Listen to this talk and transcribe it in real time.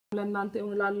ለእናንተ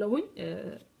ይሁንላለሁኝ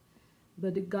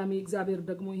በድጋሚ እግዚአብሔር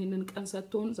ደግሞ ይሄንን ቀን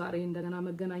ሰጥቶን ዛሬ እንደገና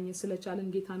መገናኘት ስለቻለን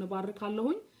ጌታን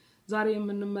ባርካለሁኝ። ዛሬ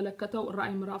የምንመለከተው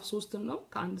ራዕይ ምዕራፍ 3 ነው።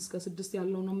 ከ1 እስከ 6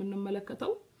 ያለው ነው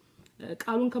የምንመለከተው።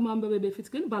 ቃሉን ከማንበብ በፊት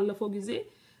ግን ባለፈው ጊዜ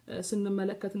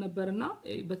ስንመለከት ነበርና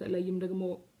በተለይም ደግሞ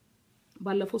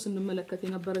ባለፈው ስንመለከት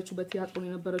የነበረችው በቲያትሮን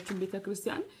የነበረችው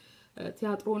ቤተክርስቲያን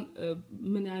ቲያትሮን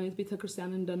ምን አይነት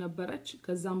ቤተክርስቲያን እንደነበረች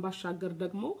ከዛም ባሻገር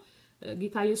ደግሞ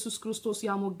ጌታ ኢየሱስ ክርስቶስ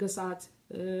ያሞገሳት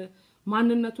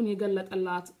ማንነቱን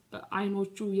የገለጠላት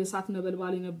አይኖቹ የሳት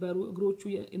ነበልባል የነበሩ እግሮቹ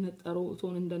የነጠሩ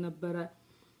ቶን እንደነበረ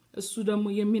እሱ ደግሞ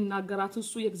የሚናገራት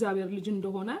እሱ የእግዚአብሔር ልጅ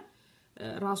እንደሆነ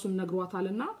ራሱን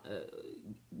ነግሯታልና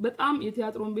በጣም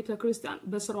የቲያትሮን ቤተክርስቲያን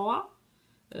በስራዋ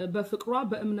በፍቅሯ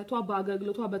በእምነቷ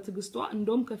በአገልግሎቷ በትግስቷ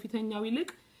እንደውም ከፊተኛው ይልቅ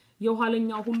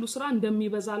የኋለኛው ሁሉ ስራ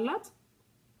እንደሚበዛላት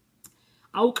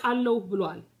አውቃለሁ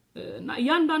ብሏል። እና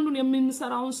ያንዳንዱን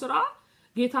የምንሰራውን ስራ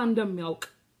ጌታ እንደሚያውቅ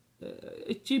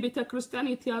እቺ ቤተክርስቲያን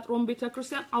የቲያትሮን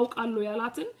ቤተክርስቲያን አውቃለሁ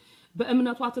ያላትን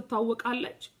በእምነቷ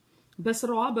ትታወቃለች፣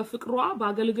 በስራዋ በፍቅሯ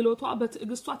በአገልግሎቷ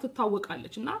በትግስቷ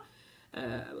ትታወቃለች። እና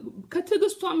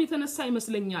ከትግስቷም የተነሳ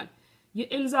ይመስለኛል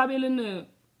የኤልዛቤልን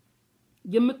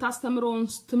የምታስተምረውን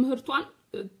ትምህርቷን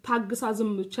ታግሳ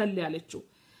ዝም ቸል ያለችው።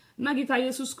 እና ጌታ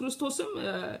ኢየሱስ ክርስቶስም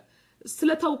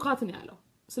ስለተውካት ነው ያለው።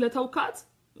 ስለተውካት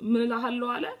ምን ላህለው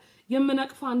አለ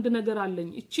የምነቅፋ አንድ ነገር አለኝ።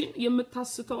 እቺን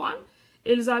የምታስተዋን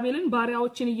ኤልዛቤልን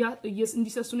ባሪያዎችን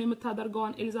እንዲሰስኑ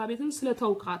የምታደርገዋን ኤልዛቤልን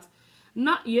ስለተውካት እና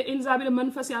የኤልዛቤል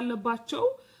መንፈስ ያለባቸው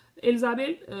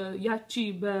ኤልዛቤል ያቺ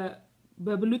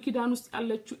በብሉይ ኪዳን ውስጥ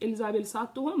ያለችው ኤልዛቤል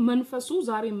ሳትሆን መንፈሱ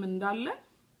ዛሬም እንዳለ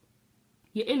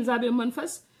የኤልዛቤል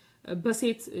መንፈስ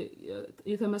በሴት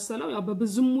የተመሰለው ያው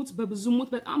በብዝሙት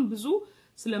በጣም ብዙ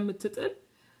ስለምትጥል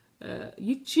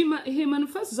ይሄ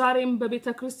መንፈስ ዛሬም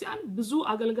በቤተክርስቲያን ብዙ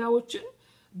አገልጋዮችን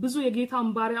ብዙ የጌታን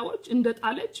ባሪያዎች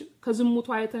እንደጣለች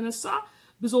ከዝሙቷ የተነሳ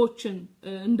ብዙዎችን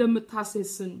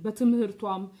እንደምታሰስን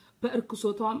በትምህርቷም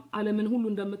በእርክሶቷም ዓለምን ሁሉ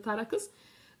እንደምታረክስ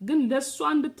ግን ለሷ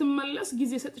እንድትመለስ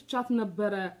ጊዜ ሰጥቻት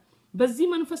ነበር። በዚህ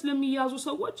መንፈስ ለሚያዙ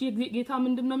ሰዎች ጌታ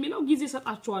ምንድነው የሚለው ጊዜ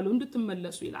ሰጣቸዋለሁ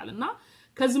እንድትመለሱ ይላልና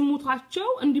ከዝሙታቸው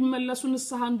እንዲመለሱ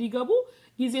ንስሐ እንዲገቡ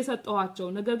ጊዜ ሰጠዋቸው።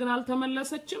 ነገር ግን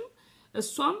አልተመለሰችም።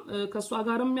 እሷም ከሷ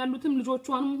ጋርም ያሉትም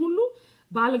ልጆቿንም ሁሉ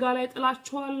ባልጋ ላይ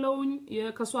ጥላቸዋለሁኝ፣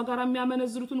 ከሷ ጋር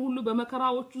የሚያመነዝሩትን ሁሉ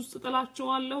በመከራዎች ውስጥ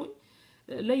ጥላቸዋለሁኝ፣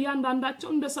 ለያንዳንዳቸው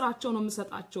እንደ ስራቸው ነው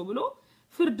የምሰጣቸው ብሎ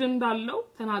ፍርድ እንዳለው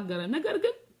ተናገረ። ነገር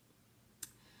ግን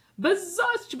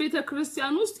በዛች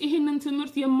ቤተክርስቲያን ውስጥ ይሄንን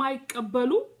ትምህርት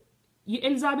የማይቀበሉ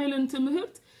የኤልዛቤልን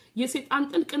ትምህርት የሰይጣን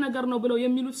ጥልቅ ነገር ነው ብለው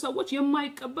የሚሉት ሰዎች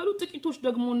የማይቀበሉ ጥቂቶች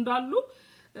ደግሞ እንዳሉ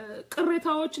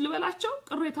ቅሬታዎች ልበላቸው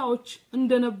ቅሬታዎች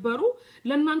እንደነበሩ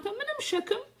ለእናንተ ምንም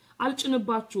ሸክም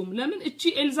አልጭንባችሁም። ለምን እቺ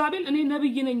ኤልዛቤል እኔ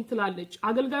ነብይ ነኝ ትላለች፣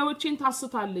 አገልጋዮችን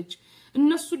ታስታለች።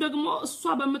 እነሱ ደግሞ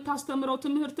እሷ በመታስተምረው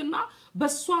ትምህርትና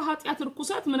በሷ ኃጢያት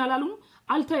ርኩሰት ምን አላሉም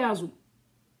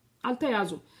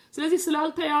አልተያዙም። ስለዚህ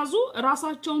ስላልተያዙ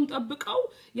ራሳቸውን ጠብቀው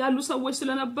ያሉ ሰዎች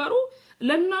ስለነበሩ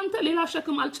ለእናንተ ሌላ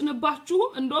ሸክም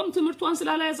አልጭንባችሁም። እንደውም ትምህርቷን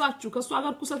ስላላያዛችሁ ከሷ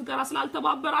ጋር ኩሰት ጋር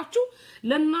ስላልተባበራችሁ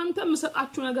ለእናንተ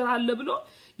መስጣችሁ ነገር አለ ብሎ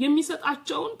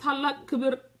የሚሰጣቸውን ታላቅ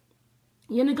ክብር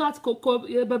የንጋት ኮከብ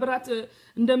በብራት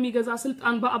እንደሚገዛ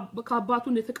ስልጣን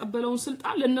ከአባቱ የተቀበለውን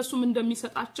ስልጣን ለነሱም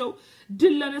እንደሚሰጣቸው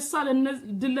ድል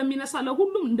ለሚነሳ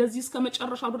ለሁሉም እንደዚህ እስከ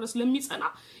መጨረሻው ድረስ ለሚጸና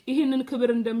ይሄንን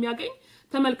ክብር እንደሚያገኝ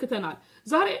ተመልክተናል።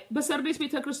 ዛሬ በሰርዴስ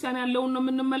ቤተክርስቲያን ያለውን ነው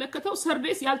የምንመለከተው።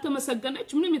 ሰርዴስ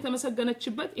ያልተመሰገነች ምንም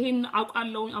የተመሰገነችበት ይሄን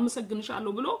አውቃለሁ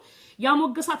አመሰግንሻለሁ ብሎ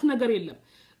ያሞገሳት ነገር የለም።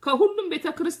 ከሁሉም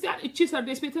ቤተክርስቲያን እቺ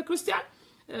ሰርዴስ ቤተክርስቲያን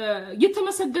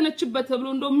የተመሰገነችበት ተብሎ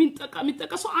እንደው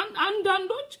የሚጠቀሰው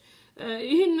አንዳንዶች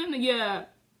ይሄንን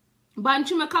በአንቺ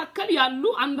መካከል ያሉ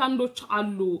አንዳንዶች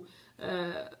አሉ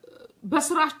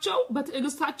በስራቸው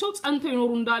በትዕግስታቸው ጸንተው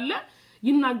ይኖሩ እንዳለ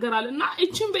ይናገራልና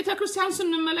እቺን ቤተክርስቲያን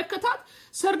ስንመለከታት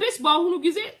ሰርዴስ በአሁኑ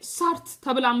ጊዜ ሳርት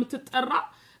ተብላ የምትጠራ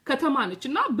ከተማ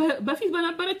ነችና በፊት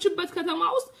በነበረችበት ከተማ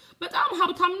ውስጥ በጣም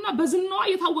ሀብታምና በዝናዋ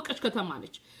የታወቀች ከተማ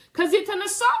ነች። ከዚህ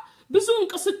የተነሳ ብዙ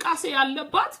እንቅስቃሴ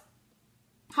ያለባት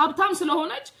ሀብታም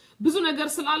ስለሆነች ብዙ ነገር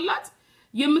ስላላት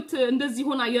እንደዚህ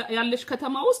ሆና ያለች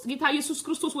ከተማ ውስጥ ጌታ ኢየሱስ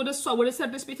ክርስቶስ ወደ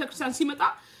ሰርዴስ ቤተክርስቲያን ሲመጣ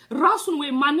ራሱን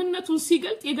ወይ ማንነቱን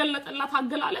ሲገልጥ የገለጠላት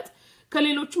አገላለጥ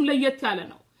ከሌሎችም ለየት ያለ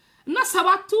ነው። እና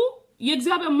ሰባቱ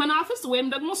የእግዚአብሔር መናፍስት ወይም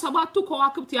ደግሞ ሰባቱ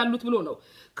ከዋክብት ያሉት ብሎ ነው።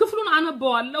 ክፍሉን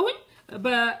አነበዋለሁኝ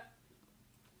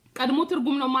በቀድሞ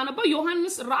ትርጉም ነው ማነበው።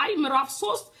 ዮሐንስ ራዕይ ምዕራፍ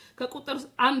 3 ከቁጥር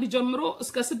 1 ጀምሮ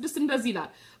እስከ 6 እንደዚህ ይላል።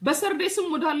 በሰርዴስም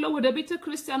ወዳለው ወደ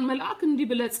ቤተክርስቲያን መልአክ እንዲህ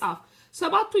ብለህ ጻፍ፣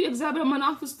 ሰባቱ የእግዚአብሔር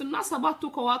መናፍስትና ሰባቱ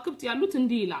ከዋክብት ያሉት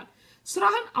እንዲህ ይላል፣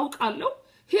 ስራህን አውቃለሁ፣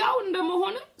 ሕያው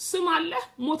እንደመሆን ስም አለህ፣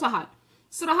 ሞተሃል።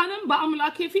 ስራህንም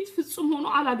በአምላኬ ፊት ፍጹም ሆኖ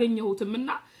አላገኘሁትምና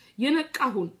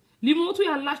የነቃሁን ሊሞቱ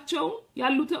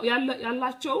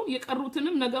ያላቸው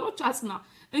የቀሩትንም ነገሮች አጽና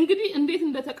እንግዲህ እንዴት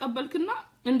እንደተቀበልክና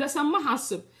እንደሰማህ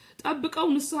አስብ ጠብቀው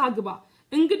ንስሐ ግባ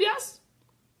እንግዲያስ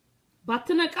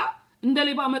ባትነቃ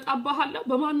እንደሌባ መጣባሃለሁ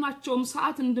በማናቸውም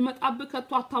ሰዓት እንድመጣብህ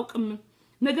ከቶ አታውቅም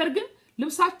ነገር ግን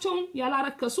ልብሳቸውን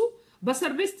ያላረከሱ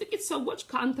በሰርዴስ ጥቂት ሰዎች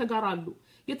ካንተ ጋር አሉ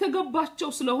የተገባቸው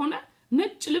ስለሆነ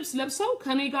ነጭ ልብስ ለብሰው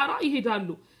ከኔ ጋር ይሄዳሉ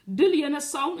ድል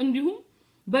የነሳውን እንዲሁም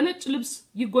በነጭ ልብስ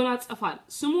ይጎናጸፋል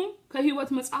ስሙ ከህይወት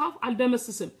መፅሀፍ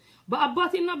አልደመስሰውም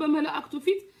በአባቴና በመላእክቱ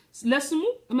ፊት ለስሙ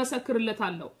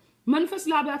እመሰክርለታለሁ መንፈስ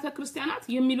ለአብያተ ክርስቲያናት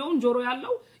የሚለውን ጆሮ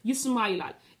ያለው ይስማ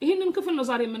ይላል ይሄንን ክፍል ነው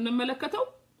ዛሬ የምንመለከተው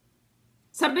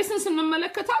ሰርዴስን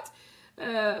ስንመለከታት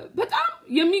በጣም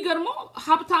የሚገርመው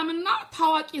ሀብታምና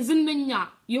ታዋቂ ዝነኛ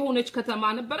የሆነች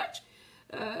ከተማ ነበረች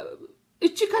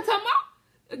እቺ ከተማ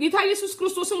ጌታ ኢየሱስ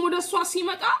ክርስቶስም ወደሷ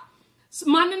ሲመጣ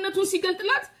ማንነቱን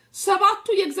ሲገልጥላት ሰባቱ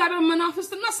የእግዚአብሔር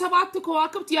መናፍስትና ሰባት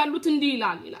ከዋክብት ያሉት እንዲህ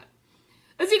ይላል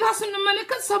እዚህ ጋር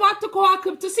ስንመለከት ሰባት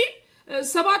ከዋክብት ሲል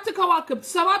ሰባት ከዋክብት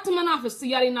ሰባት መናፍስት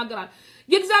ይያል ይናገራል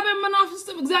የእግዚአብሔር መናፍስት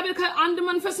እግዚአብሔር ከአንድ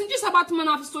መንፈስ እንጂ ሰባት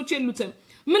መናፍስቶች የሉትም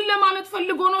ምን ለማለት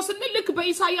ፈልጎ ነው ስንል ልክ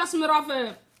በኢሳይያስ ምዕራፍ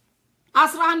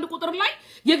 11 ቁጥር ላይ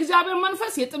የእግዚአብሔር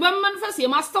መንፈስ የጥበብ መንፈስ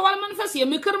የማስተዋል መንፈስ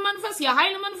የምክር መንፈስ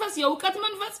የኃይል መንፈስ የእውቀት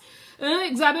መንፈስ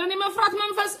እግዚአብሔርን የመፍራት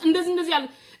መንፈስ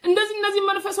እንደዚህ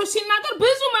መንፈሶች ሲናገር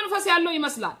ብዙ መንፈስ ያለው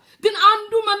ይመስላል ግን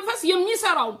አንዱ መንፈስ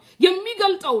የሚሰራው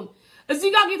የሚገልጠው እዚህ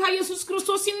ጋር ጌታ ኢየሱስ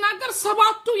ክርስቶስ ሲናገር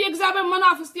ሰባቱ የእግዚአብሔር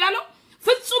መናፍስት ያለው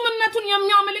ፍጹምነቱን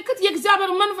የሚያመለክት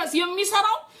የእግዚአብሔር መንፈስ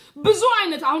የሚሰራው ብዙ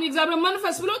አይነት አሁን የእግዚአብሔር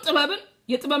መንፈስ ብሎ ጥበብን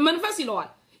የጥበብ መንፈስ ይለዋል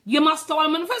የማስተዋል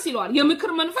መንፈስ ይለዋል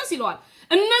የምክር መንፈስ ይለዋል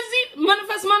እነዚህ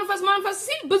መንፈስ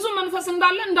ሲል ብዙ መንፈስ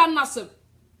እንዳለ እንዳናስብ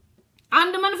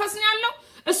አንድ መንፈስ ነው ያለው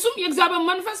እሱም የእግዚአብሔር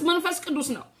መንፈስ ቅዱስ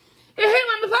ነው ይሄ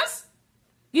መንፈስ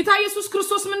ጌታ ኢየሱስ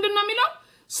ክርስቶስ ምንድነው የሚለው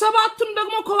ሰባቱን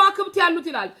ደግሞ ከዋክብት ያሉት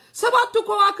ይላል ሰባቱ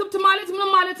ከዋክብት ማለት ምን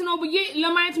ማለት ነው ብዬ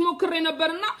ለማየት ሞክሬ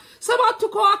ነበርና ሰባቱ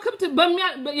ከዋክብት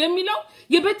የሚለው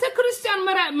የቤተክርስቲያን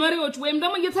መሪዎች ወይም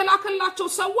ደግሞ የተላከላቸው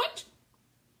ሰዎች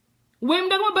ወይም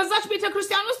ደግሞ በዛች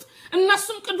ቤተክርስቲያን ውስጥ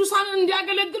እነሱም ቅዱሳንን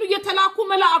እንዲያገለግሉ የተላኩ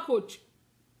መላእክቶች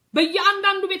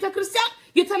በየአንዳንዱ ቤተክርስቲያን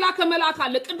የተላከ መልአክ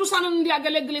አለ ቅዱሳንን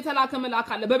እንዲያገለግል የተላከ መልአክ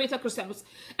አለ በቤተክርስቲያን ውስጥ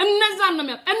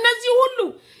እነዚህ ሁሉ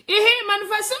ይሄ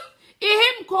መንፈስም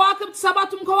ይሄም ከዋክብት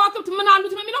ሰባቱም ከዋክብት ምን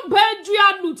አሉት ነው የሚለው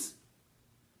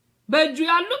በእጁ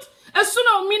ያሉት እሱ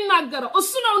ነው የሚናገረው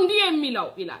እሱ ነው እንዲህ የሚለው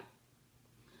ይላል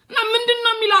እና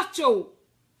ምንድነው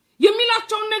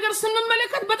የሚላቸውን ነገር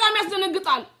ስንመለከት በጣም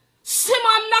ያስደነግጣል ስም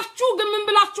አላችሁ ግን ምን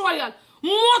ብላችኋል ይላል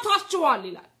ሞታችኋል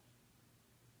ይላል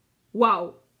ዋው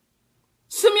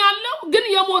ስም ያለው ግን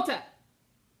የሞተ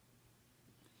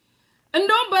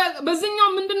እንደውም በዚህኛው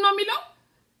ምንድነው የሚለው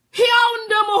ሕያው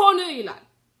እንደመሆን ይላል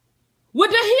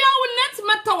ወደ ሕያውነት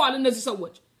መተዋል እነዚህ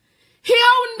ሰዎች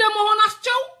ሕያው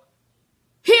እንደመሆናቸው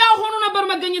ሕያው ሆኖ ነበር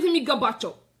መገኘት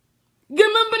የሚገባቸው ግን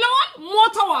ምን ብለዋል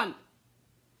ሞተዋል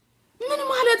ምን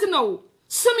ማለት ነው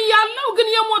ስም ያለው ግን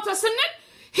የሞተ ስንል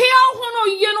ሕያው ሆኖ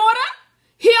እየኖረ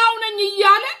ሕያው ነኝ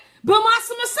እያለ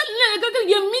በማስመሰል ነገር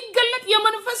የሚገለጥ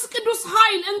የመንፈስ ቅዱስ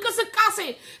ኃይል እንቅስቃሴ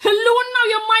ህልውናው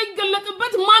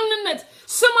የማይገለጥበት ማንነት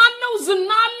ስም አለው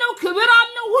ዝና አለው ክብር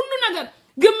አለው ሁሉ ነገር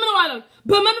ግን ምን ማለት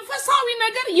በመንፈሳዊ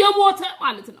ነገር የሞተ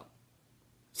ማለት ነው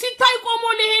ሲታይ ቆሞ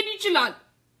ሊሄድ ይችላል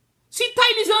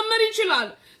ሲታይ ሊዘምር ይችላል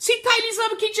ሲታይ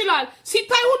ሊሰብክ ይችላል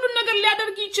ሲታይ ሁሉ ነገር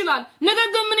ሊያደርግ ይችላል ነገር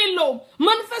ግን ምን የለውም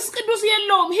መንፈስ ቅዱስ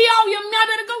የለውም ሕያው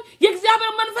የሚያደርገው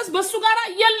የእግዚአብሔር መንፈስ በሱ ጋር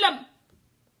የለም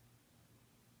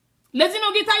ለዚህ ነው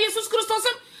ጌታ ኢየሱስ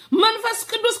ክርስቶስም መንፈስ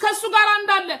ቅዱስ ከሱ ጋር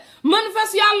እንዳለ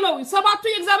መንፈስ ያለው ሰባቱ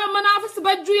የእግዚአብሔር መናፍስት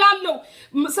በእጁ ያለው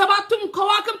ሰባቱም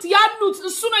ከዋክብት ያሉት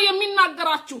እሱ ነው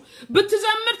የሚናገራችሁ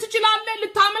ብትዘምር ትችላለህ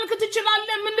ልታመልክ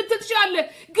ትችላለህ ምን ልትችላለህ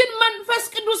ግን መንፈስ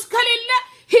ቅዱስ ከሌለ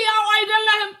ሕያው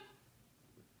አይደለህም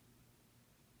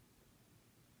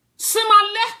ስም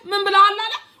አለህ ምን ብለሃል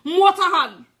አለ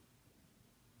ሞተሃል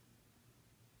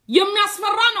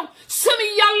የሚያስፈራ ነው ስም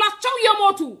ያላቸው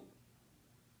የሞቱ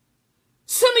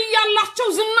ስም ያላቸው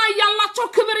ዝና ያላቸው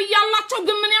ክብር ያላቸው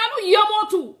ግን ምን ያሉ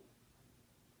የሞቱ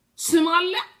ስም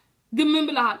አለ ግን ምን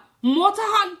ብለሃል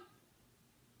ሞተሃል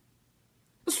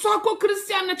እሷኮ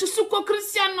ክርስቲያን ነች እሱኮ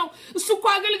ክርስቲያን ነው እሱኮ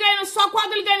አገልጋይ ነው እሷኮ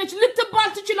አገልጋይ ነች ልትባል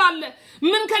ትችላለህ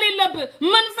ምን ከሌለብህ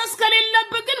መንፈስ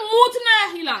ከሌለብህ ግን ሙት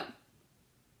ነህ ይላል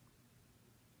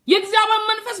የእግዚአብሔር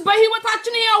መንፈስ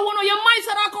በህይወታችን ያው ሆኖ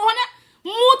የማይሰራ ከሆነ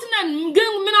ሙት ነን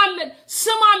ግን ምን አለን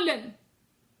ስም አለን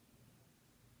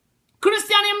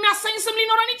ክርስቲያን የሚያሰኝ ስም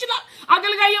ሊኖረን ይችላል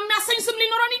አገልጋይ የሚያሰኝ ስም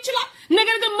ሊኖረን ይችላል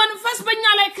ነገር ግን መንፈስ በእኛ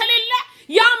ላይ ከሌለ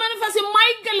ያ መንፈስ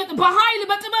የማይገለጥ በኃይል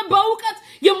በጥበብ በእውቀት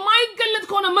የማይገለጥ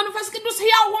ከሆነ መንፈስ ቅዱስ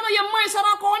ሕያው ሆኖ የማይሰራ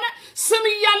ከሆነ ስም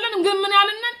ይያለን ግን ምን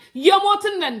ያለንን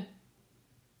የሞትነን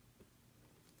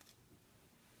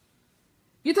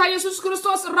ጌታ ኢየሱስ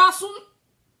ክርስቶስ ራሱን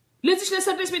ለዚህ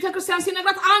ለሰርዴስ ቤተክርስቲያን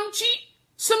ሲነግራት አንቺ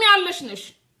ስም ያለሽ ነሽ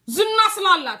ዝና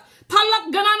ስላላት ታላቅ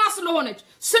ገናና ስለሆነች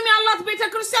ስም ያላት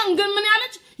ቤተክርስቲያን ግን ምን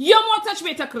ያለች የሞተች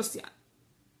ቤተክርስቲያን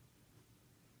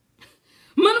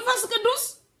መንፈስ ቅዱስ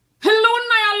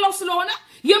ህልውና ያለው ስለሆነ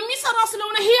የሚሰራ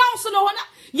ስለሆነ ሕያው ስለሆነ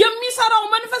የሚሰራው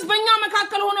መንፈስ በእኛ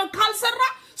መካከል ሆኖ ካልሰራ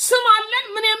ስም አለን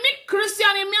ምን የሚል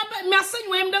ክርስቲያን የሚያሰኝ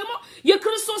ወይም ደግሞ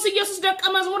የክርስቶስ ኢየሱስ ደቀ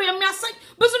መዝሙር የሚያሰኝ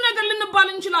ብዙ ነገር ልንባል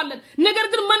እንችላለን ነገር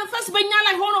ግን መንፈስ በእኛ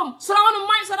ላይ ሆኖ ስራውን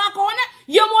የማይሰራ ከሆነ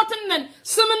የሞትነን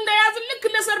ስም እንደያዝ ልክ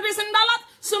ለሰርዴስ እንዳላት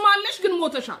ስም አለሽ ግን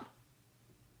ሞተሻል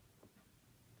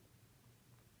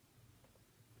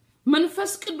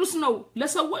መንፈስ ቅዱስ ነው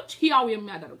ለሰዎች ሕያው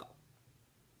የሚያደርገው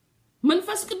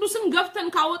መንፈስ ቅዱስን ገፍተን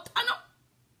ካወጣ ነው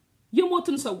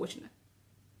የሞትን ሰዎች ነን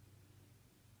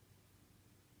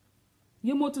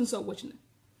የሞትን ሰዎች ነን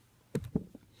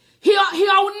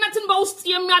ሕያውነትን በውስጥ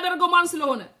የሚያደርገው ማን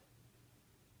ስለሆነ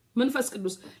መንፈስ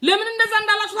ቅዱስ ለምን እንደዛ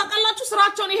እንዳላችሁ ታውቃላችሁ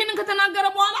ስራቸውን ይሄንን ከተናገረ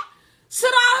በኋላ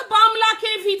ስራ በአምላኬ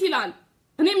ፊት ይላል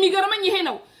እኔ የሚገርመኝ ይሄ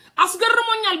ነው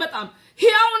አስገርሞኛል በጣም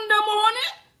ሕያው እንደመሆነ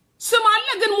ስም አለ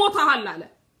ግን ሞታሃል አለ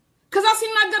ከዛ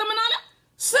ሲናገር ምን አለ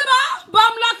ስራ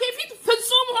በአምላኬ ፊት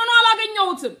ፍጹም ሆኖ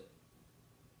አላገኘሁትም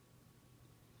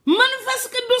መንፈስ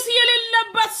ቅዱስ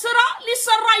የሌለበት ስራ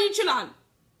ሊሰራ ይችላል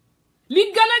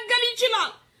ሊገለገል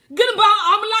ይችላል ግን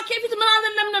በአምላኬ ፊት ምን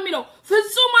አይደለም ነው የሚለው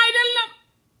ፍጹም አይደለም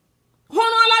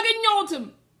ሆኖ አላገኘሁትም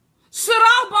ስራ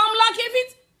በአምላኬ ፊት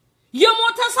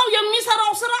የሞተ ሰው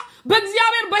የሚሰራው ስራ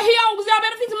በእግዚአብሔር በሕያው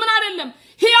እግዚአብሔር ፊት ምን አይደለም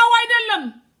ሕያው አይደለም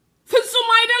ፍጹም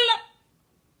አይደለም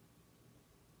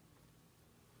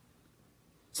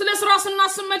ስለ ስራ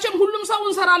ስናስብ መቼም ሁሉም ሰው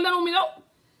እንሰራለን ነው የሚለው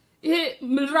ይሄ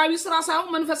ምድራዊ ስራ ሳይሆን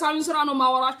መንፈሳዊ ስራ ነው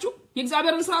ማወራችሁ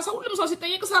የእግዚአብሔርን ስራ ሰው ሁሉም ሰው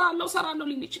ሲጠየቅ ሰራለው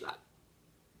ሊል ይችላል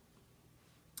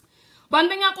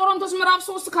በአንደኛ ቆሮንቶስ ምዕራፍ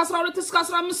 3 ከ12 እስከ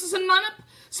 15 ስናነብ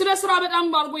ስለ ስራ በጣም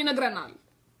ባርጎ ይነግረናል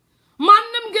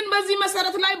ማንንም ግን በዚህ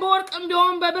መሰረት ላይ በወርቅም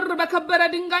ቢሆን በብር በከበረ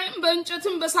ድንጋይም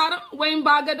በእንጨትም በሳርም ወይም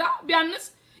በአገዳ ቢያንስ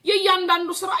የእያንዳንዱ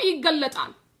ስራ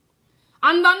ይገለጣል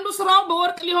አንዳንዱ ስራው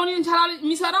በወርቅ ሊሆን ይችላል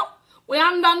የሚሰራው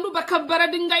ወያንዳንዱ በከበረ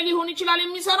ድንጋይ ሊሆን ይችላል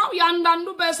የሚሰራው ያንዳንዱ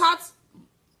በእሳት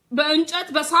በእንጨት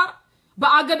በሳር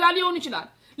በአገዳ ሊሆን ይችላል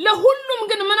ለሁሉም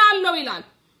ግን ምን አለው ይላል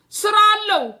ስራ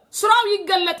አለው ስራው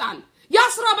ይገለጣል ያ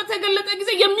ስራ በተገለጠ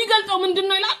ጊዜ የሚገልጠው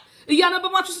ምንድነው ይላል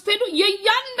እያነበባችሁ ስትሄዱ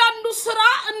የእያንዳንዱ ስራ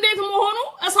እንዴት መሆኑ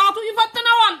እሳቱ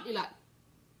ይፈትነዋል ይላል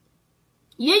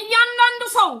የእያንዳንዱ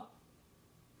ሰው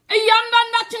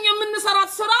እያንዳንዳችን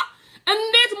የምንሰራት ስራ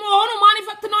እንዴት መሆኑ ማን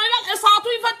ይፈትነዋል ይላል እሳቱ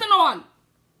ይፈትነዋል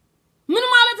ምን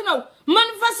ማለት ነው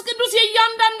መንፈስ ቅዱስ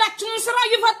የእያንዳንዳችንን ስራ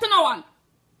ይፈትነዋል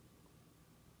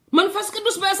መንፈስ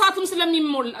ቅዱስ በእሳትም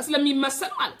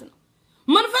ስለሚመሰል ማለት ነው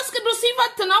መንፈስ ቅዱስ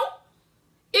ሲፈትነው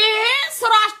ይሄ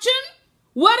ስራችን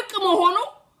ወርቅ መሆኑ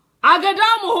አገዳ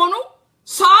መሆኑ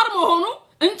ሳር መሆኑ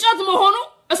እንጨት መሆኑ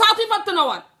እሳቱ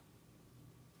ይፈትነዋል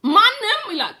ማንንም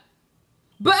ይላል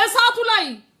በእሳቱ ላይ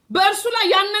በእርሱ ላይ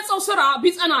ያነጸው ስራ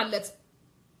ቢጸናለት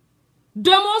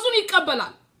ደሞዙን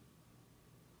ይቀበላል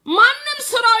ማንንም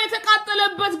ስራው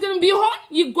የተቃጠለበት ግን ቢሆን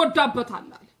ይጎዳበታል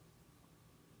አለ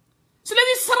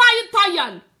ስለዚህ ስራ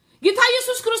ይታያል ጌታ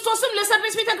ኢየሱስ ክርስቶስም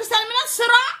ለሰርዴስ ቤተክርስቲያን ምን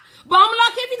ስራ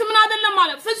በአምላኬ ፊት ምን አይደለም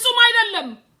ማለት ፍጹም አይደለም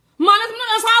ማለት ምን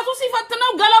እሳቱ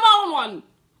ሲፈትነው ገለባ ሆኗል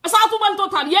እሳቱ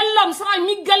በልቶታል የለም ስራ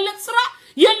የሚገለጥ ስራ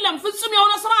የለም ፍጹም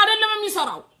የሆነ ስራ አይደለም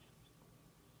የሚሰራው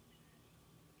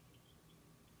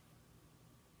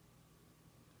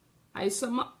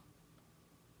አይሰማ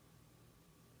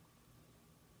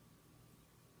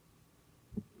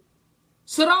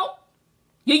ስራው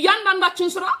የእያንዳንዳችን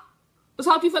ስራ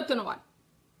እሳቱ ይፈትነዋል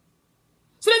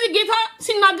ስለዚህ ጌታ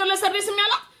ሲናገር ለሰርዴስ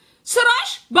የሚያላ ስራሽ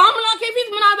በአምላኬ ፊት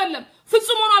ምን አይደለም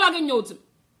ፍጹም ሆኖ አላገኘሁትም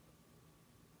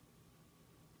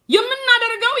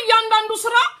የምናደርገው እያንዳንዱ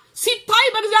ስራ ሲታይ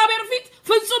በእግዚአብሔር ፊት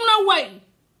ፍጹም ነው ወይ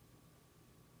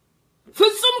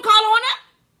ፍጹም ካልሆነ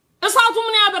እሳቱ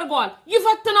ምን ያደርገዋል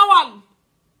ይፈትነዋል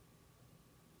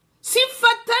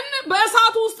ሲፈተን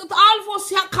በእሳቱ ውስጥ ታልፎ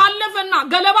ካለፈና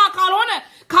ገለባ ካልሆነ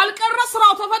ካልቀረ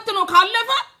ስራው ተፈትኖ ካለፈ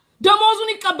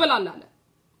ደሞዙን ይቀበላል አለ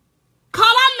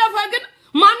ካላለፈ ግን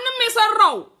ማንንም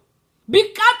የሰራው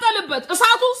ቢቃጠልበት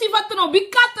እሳቱ ሲፈትነው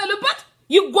ቢቃጠልበት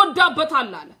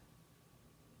ይጎዳበታል አለ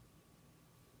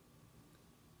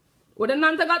ወደ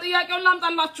እናንተ ጋር ጥያቄውን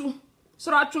ላምጣላችሁ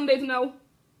ስራችሁ እንዴት ነው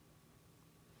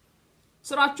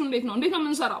ስራችሁ እንዴት ነው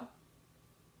የምንሰራው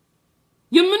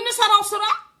የምንሰራው ስራ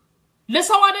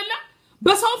ለሰው አይደለም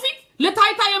በሰው ፊት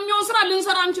ለታይታ የሚሆን ስራ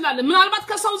ልንሰራ እንችላለን ምናልባት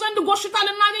ከሰው ዘንድ ጎሽታ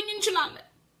ልናገኝ እንችላለን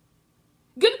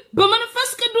ግን በመንፈስ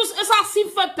ቅዱስ እሳት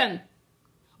ሲፈተን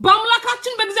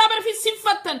በአምላካችን በእግዚአብሔር ፊት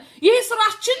ሲፈተን ይሄ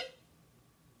ስራችን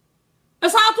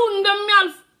እሳቱ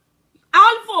እንደሚያልፍ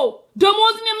አልፎ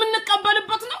ደሞዝን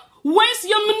የምንቀበልበት ነው ወይስ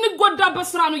የምንጎዳበት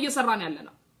ስራ ነው እየሰራን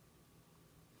ያለነው?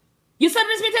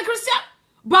 የሰርቪስ ቤተክርስቲያን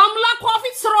በአምላኳ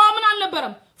ፊት ስራዋ ምን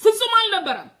አልነበረም? ፍጹም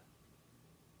አልነበረም።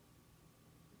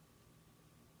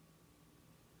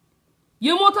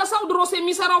 የሞተ ሰው ድሮስ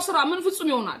የሚሰራው ስራ ምን ፍጹም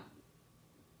ይሆናል?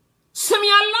 ስም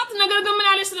ያላት ነገር ግን ምን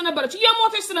ያለች ስለነበረች?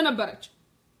 የሞተች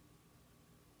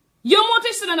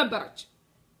ስለነበረች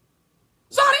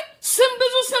ዛሬ ስም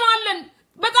ብዙ ስም አለን።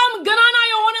 በጣም ገናና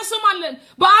የሆነ ስም አለን።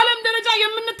 በዓለም ደረጃ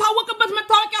የምንታወቅበት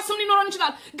መታወቂያ ስም ሊኖረን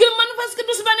ይችላል። ግን መንፈስ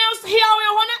ቅዱስ በእኔ ውስጥ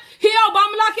ሕያው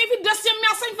በአምላኬ ፊት ደስ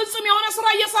የሚያሰኝ ፍጹም የሆነ ስራ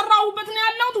እየሰራሁበት ነው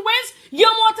ያለሁት ወይስ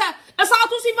የሞተ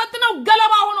እሳቱ ሲፈትነው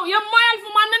ገለባ ሆኖ የማያልፍ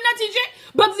ማንነት ይዤ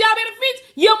በእግዚአብሔር ፊት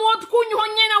የሞትኩኝ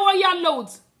ሆኜ ነው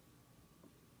ያለሁት?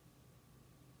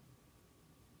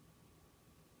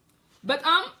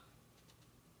 በጣም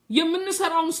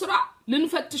የምንሰራውን ስራ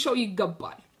ልንፈትሸው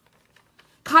ይገባል።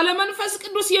 ካለ መንፈስ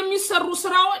ቅዱስ የሚሰሩ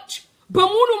ስራዎች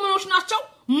በሙሉ ምኖች ናቸው?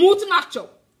 ሙት ናቸው።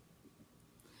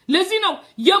 ለዚህ ነው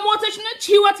የሞተች ነች፣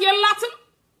 ህይወት የላትም፣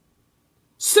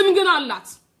 ስም ግን አላት።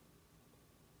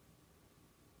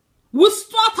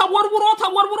 ውስጧ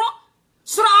ተወርውሮ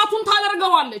ስርዓቱን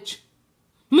ታደርገዋለች።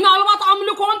 ምናልባት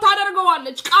አምልኮን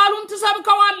ታደርገዋለች፣ ቃሉን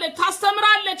ትሰብከዋለች፣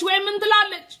 ታስተምራለች ወይም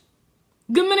እንትላለች።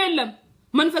 ግን ምን የለም?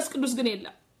 መንፈስ ቅዱስ ግን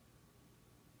የለም።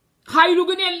 ኃይሉ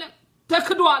ግን የለም።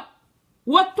 ተክዷል፣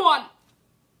 ወጥቷል።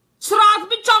 ስርዓት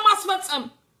ብቻ ማስፈጸም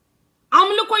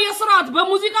አምልኮ የስርዓት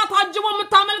በሙዚቃ ታጅቦ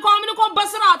የምታመልከው አምልኮ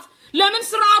በስርዓት ለምን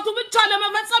ስርዓቱ ብቻ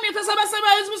ለመፈጸም የተሰበሰበ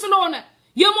ህዝብ ስለሆነ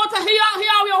የሞተ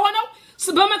ህያው የሆነው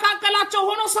በመካከላቸው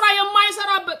ሆኖ ስራ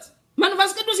የማይሰራበት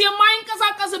መንፈስ ቅዱስ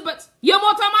የማይንቀሳቀስበት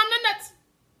የሞተ ማንነት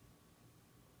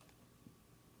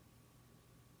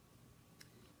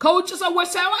ከውጭ ሰዎች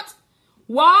ሳይዋት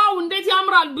ዋው እንዴት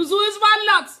ያምራል ብዙ ህዝብ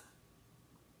አላት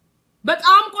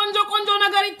በጣም ቆንጆ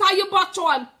ነገር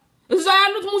ይታይባቸዋል እዛ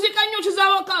ያሉት ሙዚቀኞች እዛ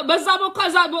በዛ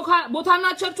ቦታና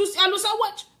ቸርች ውስጥ ያሉ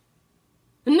ሰዎች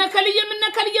እነ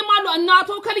ከልየም አሉ እናቶ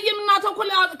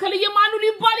ከልየም አሉ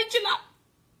ሊባል ይችላል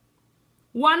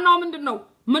ዋናው ምንድነው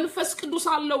መንፈስ ቅዱስ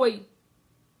አለ ወይ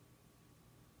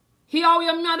ሕያው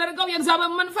የሚያደርገው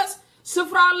የእግዚአብሔር መንፈስ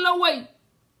ስፍራ አለ ወይ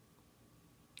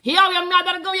ሕያው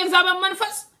የሚያደርገው የእግዚአብሔር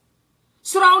መንፈስ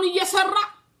ስራውን እየሰራ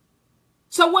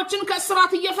ሰዎችን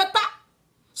ከስራት እየፈታ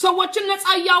ሰዎችን ነፃ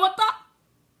ያወጣ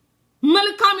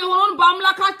መልካም የሆነውን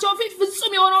በአምላካቸው ፊት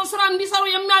ፍጹም የሆነውን ስራ እንዲሰሩ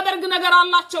የሚያደርግ ነገር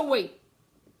አላቸው ወይ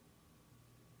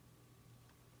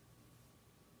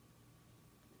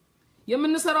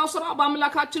የምንሰራው ስራ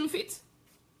በአምላካችን ፊት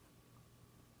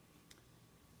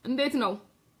እንዴት ነው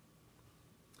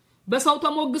በሰው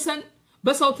ተሞግሰን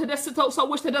በሰው ተደስተው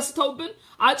ሰዎች ተደስተውብን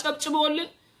አጨብጭበውልን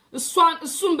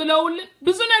እሱን ብለውልን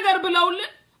ብዙ ነገር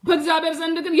ብለውልን በእግዚአብሔር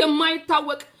ዘንድ ግን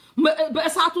የማይታወቅ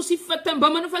በእሳቱ ሲፈተን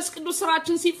በመንፈስ ቅዱስ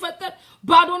ስራችን ሲፈተን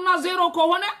ባዶና ዜሮ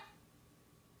ከሆነ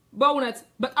በእውነት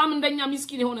በጣም እንደኛ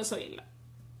ምስኪን የሆነ ሰው የለም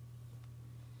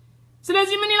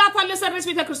ስለዚህ ምን ይላታል ለሰርቪስ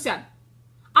ቤተክርስቲያን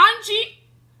አንቺ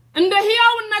እንደ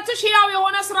ሕያውነትሽ ሕያው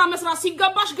የሆነ ስራ መስራት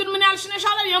ሲገባሽ ግን ምን ያልሽ ነሽ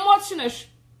አለ የሞትሽ ነሽ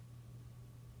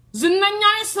ዝነኛ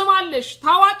ነሽ ስማለሽ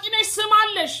ታዋቂ ነሽ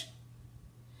ስማለሽ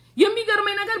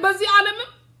የሚገርመኝ ነገር በዚህ ዓለም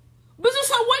ብዙ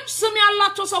ሰዎች ስም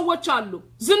ያላቸው ሰዎች አሉ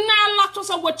ዝና ያላቸው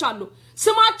ሰዎች አሉ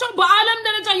ስማቸው በዓለም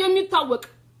ደረጃ የሚታወቅ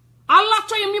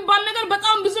አላቸው የሚባል ነገር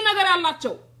በጣም ብዙ ነገር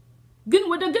ያላቸው ግን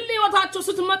ወደ ግል ህይወታቸው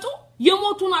ስትመጡ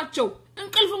የሞቱ ናቸው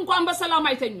እንቅልፍ እንኳን በሰላም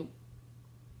አይተኙም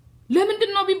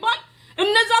ለምንድን ነው ቢባል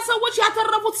እነዛ ሰዎች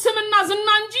ያተረፉት ስምና ዝና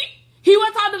እንጂ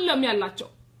ህይወት አይደለም ያላቸው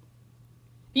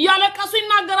ያለቀሱ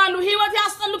ይናገራሉ ህይወት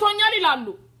ያስጠልቶኛል ይላሉ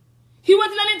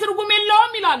ህይወት ለኔ ትርጉም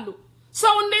የለውም ይላሉ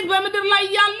ሰው እንዴት በመድር ላይ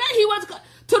ያለ ህይወት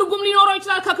ትርጉም ሊኖረው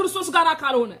ይችላል ከክርስቶስ ጋር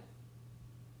ካልሆነ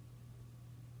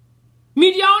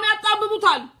ሚዲያውን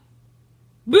ያጣብቡታል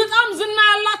በጣም ዝና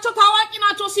ያላቸው ታዋቂ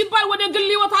ናቸው ሲባል ወደ ግል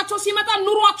ህይወታቸው ሲመጣ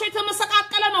ኑሯቸው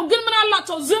የተመሰቃቀለ ነው ግን ምን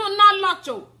አላቸው ዝና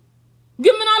አላቸው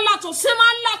ግን ምን አላቸው ስም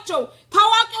አላቸው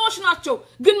ታዋቂዎች ናቸው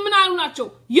ግን ምን አሉ ናቸው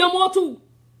የሞቱ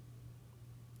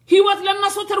ህይወት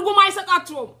ለነሱ ትርጉም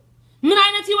አይሰጣቸውም ምን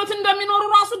አይነት ህይወት እንደሚኖሩ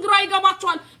ራሱ ግራ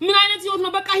ይገባቸዋል ምን አይነት ህይወት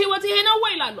ነው በቃ ህይወት ይሄ ነው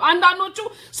ወይ ይላሉ አንዳንዶቹ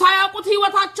ሳያውቁት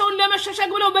ህይወታቸውን ለመሸሸግ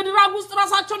ብለው በድራግ ውስጥ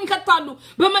ራሳቸውን ይከታሉ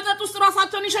በመጠጥ ውስጥ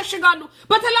ራሳቸውን ይሸሽጋሉ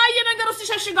በተለያየ ነገር ውስጥ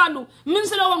ይሸሽጋሉ ምን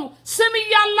ስለሆኑ ስም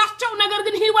ያላቸው ነገር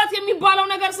ግን ህይወት የሚባለው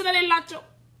ነገር ስለሌላቸው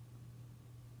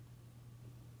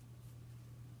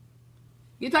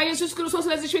ጌታ ኢየሱስ ክርስቶስ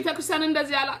ለዚህ ቤተክርስቲያን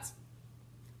እንደዚህ ያላት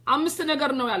አምስት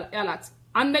ነገር ነው ያላት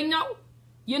አንደኛው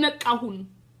የነቃሁን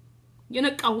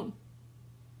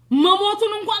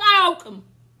መሞቱን እንኳን አያውቅም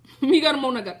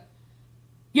የሚገርመው ነገር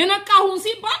የነቃሁን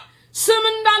ሲባል ስም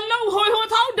እንዳለው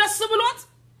ሆይሆታው ደስ ብሎት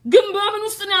ግን በምን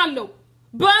ውስጥ ነው ያለው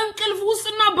በእንቅልፍ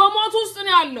ውስጥና በሞት ውስጥ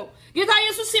ነው ያለው ጌታ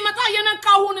ኢየሱስ ሲመጣ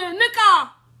የነቃሁን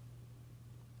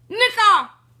ንቃ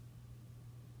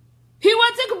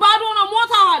ህይወትክ ባዶ ነው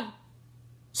ሞታል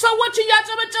ሰዎች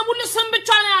ያጨበጨቡልህ ስም ብቻ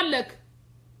ነው ያለክ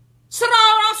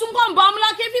ስራው ራሱ እንኳን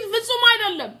በአምላክ ፊት ፍጹም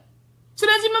አይደለም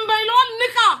ስለዚህ ምን ባይለዋል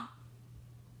ንቃ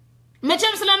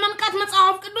መቼም ስለመንቃት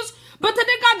መጽሐፍ ቅዱስ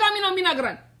በተደጋጋሚ ነው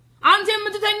የሚነግረን አንተ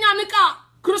የምትተኛ ንቃ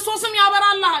ክርስቶስም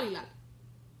ያበራልሃል ይላል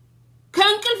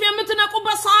ከእንቅልፍ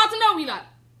የምትነቁበት ሰዓት ነው ይላል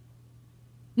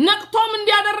ነቅቶም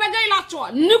እንዲያደረገ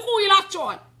ይላቸዋል ንቁ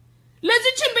ይላቸዋል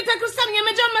ለዚህችን ቤተክርስቲያን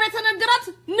የመጀመሪያ የተነገራት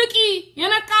ንቂ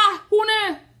የነቃ ሁነ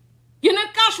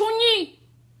የነቃሽ ሁኚ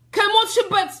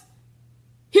ከሞትሽበት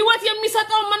ህይወት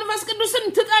የሚሰጠው መንፈስ ቅዱስን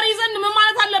ትጠሪ ዘንድ ምን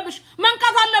ማለት አለብሽ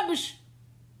መንቃት አለብሽ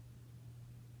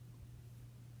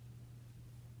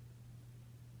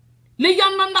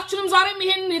ለያንዳንዳችንም ዛሬም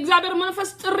ይሄን የእግዚአብሔር መንፈስ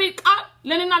ጥሪ ቃል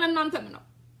ለኔና ለናንተም ነው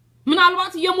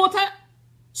ምናልባት የሞተ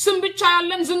ስም ብቻ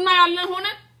ያለን ዝና ያለን ሆነ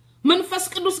መንፈስ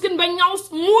ቅዱስ ግን በእኛ ውስጥ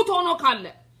ሙት ሆኖ ካለ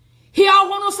ሕያው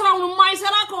ሆኖ ስራውን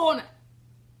የማይሰራ ከሆነ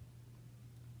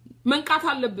መንቃት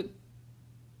አለብን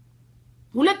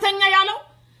ሁለተኛ ያለው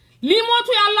ሊሞቱ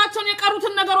ያላቸውን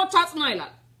የቀሩትን ነገሮች አጽና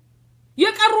ይላል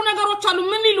የቀሩ ነገሮች አሉ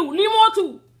ምን ይሉ ሊሞቱ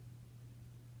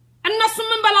እነሱ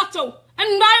ምን በላቸው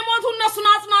እንዳይሞቱ እነሱን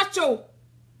አጽናቸው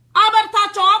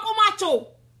አበርታቸው አቁማቸው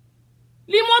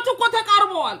ሊሞቱ እኮ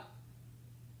ተቃርበዋል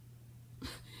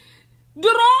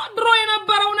ድሮ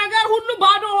የነበረው ነገር ሁሉ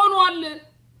ባዶ ሆኗል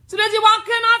ስለዚህ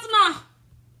ዋከን አጽና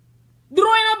ድሮ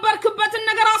የነበርክበትን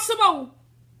ነገር አስበው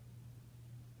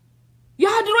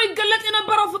ያድሮ ይገለጥ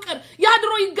የነበረው ፍቅር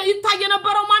ያድሮ ይታይ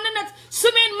የነበረው ማንነት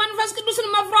ስሜን መንፈስ ቅዱስን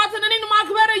መፍራትን እኔን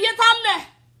ማክበር የታለ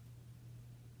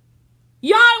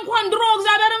ያ እንኳን ድሮ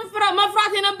እግዚአብሔርን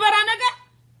መፍራት የነበረ ነገር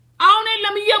አሁን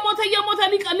የለም እየሞተ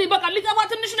ሊጠፋ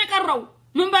ትንሽ ነው የቀረው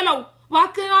ምን በለው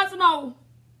ዋከን አጽናው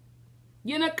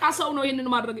የነቃ ሰው ነው ይሄንን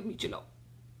ማድረግ የሚችለው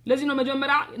ለዚህ ነው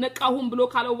መጀመሪያ ነቃሁን ብሎ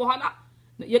ካለው በኋላ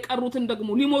የቀሩትን ደግሞ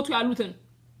ሊሞቱ ያሉትን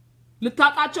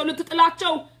ልታጣቸው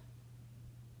ልትጥላቸው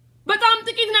በጣም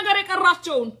ጥቂት ነገር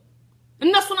የቀራቸውን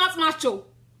እነሱን አጽናቸው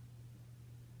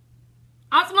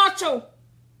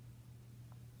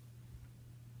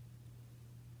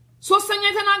ሶስተኛ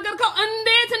የተናገርከው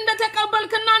እንዴት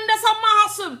እንደተቀበልክና እንደሰማህ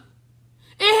አስብ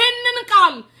ይሄንን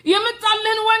ቃል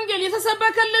የመጣልህን ወንጌል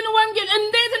የተሰበከልን ወንጌል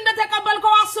እንዴት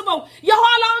እንደተቀበልከው አስበው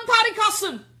የኋላውን ታሪክ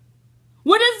አስብ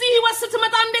ወደዚህ ህይወት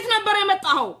ስትመጣ እንዴት ነበር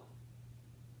የመጣኸው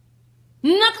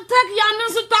ነቅተህ ያንን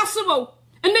ስታስበው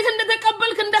እንዴት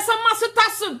እንደተቀበልክ እንደሰማ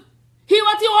ስታስብ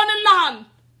ህይወት ይሆንልሃል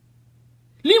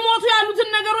ሊሞቱ ያሉትን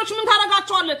ነገሮች ምን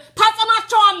ታረጋቸዋለህ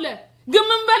ታጸናቸዋለህ ግን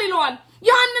ምን በል ይለዋል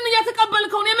ያንን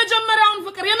የተቀበልከው የመጀመሪያውን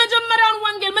ፍቅር የመጀመሪያውን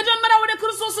ወንጌል መጀመሪያ ወደ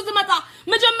ክርስቶስ ስትመጣ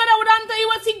መጀመሪያ ወደ አንተ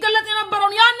ህይወት ሲገለጥ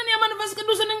የነበረው ያንን የመንፈስ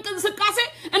ቅዱስን እንቅስቃሴ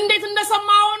እንዴት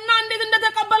እንደሰማውና እንዴት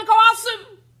እንደተቀበልከው አስብ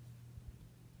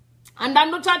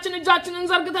አንዳንዶቻችን እጃችንን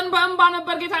ዘርግተን በእንባ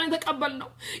ነበር ጌታን የተቀበልነው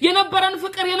የነበረን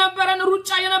ፍቅር የነበረን ሩጫ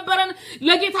የነበረን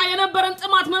ለጌታ የነበረን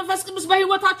ጥማት መንፈስ ቅዱስ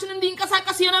በህይወታችን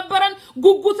እንዲንቀሳቀስ የነበረን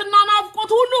ጉጉትና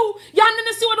ናፍቆት ሁሉ ያንን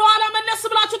እስቲ ወደ ኋላ መለስ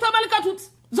ብላችሁ ተመልከቱት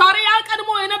ዛሬ ያቀድሞ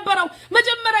የነበረው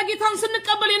መጀመሪያ ጌታን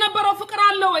ስንቀበል የነበረው ፍቅር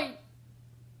አለ ወይ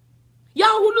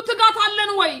ያ ሁሉ ትጋት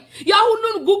አለን ወይ ያ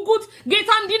ሁሉን ጉጉት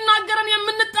ጌታ እንዲናገረን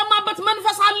የምንጠማበት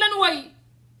መንፈስ አለን ወይ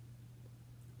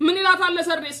ምን ይላታል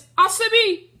ሰርዴስ አስቢ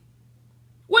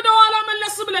ወደ ኋላ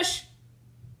መለስ ብለሽ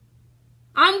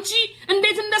አንቺ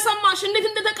እንዴት እንደሰማሽ እንዴት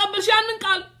እንደተቀበልሽ ያንን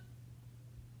ቃል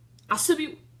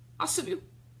አስቢው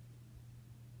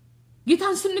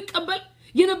ጌታን ስንቀበል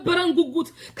የነበረን ጉጉት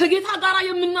ከጌታ ጋር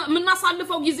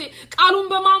የምናሳልፈው ጊዜ ቃሉን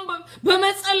በማንበብ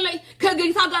በመጸለይ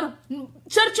ከጌታ ጋር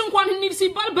ቸርች እንኳን እንሂድ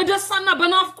ሲባል በደስታና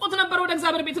በናፍቆት ነበር ወደ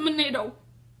እግዚአብሔር ቤት የምንሄደው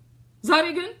ዛሬ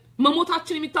ግን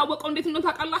መሞታችን የሚታወቀው እንዴት ነው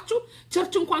ታውቃላችሁ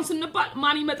ቸርች እንኳን ስንባል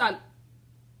ማን ይመጣል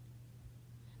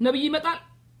ነብይ ይመጣል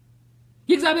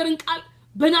የእግዚአብሔርን ቃል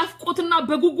በናፍቆትና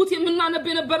በጉጉት የምናነብ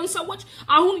የነበርን ሰዎች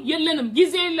አሁን የለንም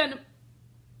ጊዜ የለንም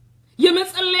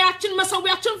የመጸለያችን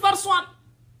መሰዊያችን ፈርሷል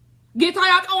ጌታ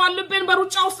ያቀዋል ልቤን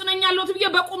በሩጫ ውስጥ ነኝ ያለሁት ብዬ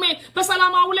በቁሜ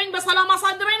በሰላም አውለኝ በሰላም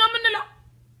አሳድረኝ ነው የምንለው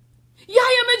ያ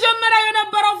የመጀመሪያ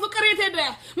የነበረው ፍቅር የቴደ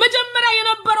መጀመሪያ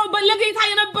የነበረው ለጌታ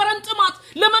የነበረን ጥማት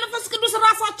ለመንፈስ ቅዱስ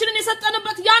ራሳችንን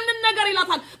የሰጠንበት ያንን ነገር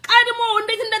ይላታል ቀድሞ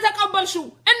እንዴት እንደተቀበልሽው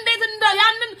እንዴት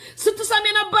ያንን ስትሰም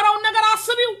የነበረው ነገር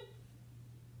አስቢው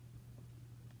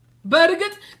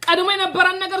በርግጥ ቀድሞ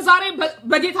የነበረን ነገር ዛሬ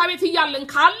በጌታ ቤት ይያለን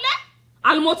ካለ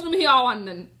አልሞትንም ሕያዋን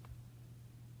ነን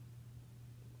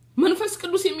መንፈስ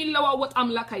ቅዱስ የሚለዋወጥ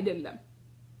አምላክ አይደለም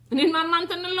እኔና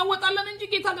እናንተ እንለወጣለን እንጂ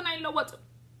ጌታ ግን አይለወጥም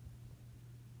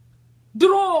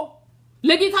ድሮ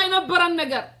ለጌታ የነበረን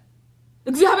ነገር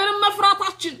እግዚአብሔርን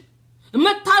መፍራታችን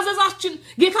መታዘዛችን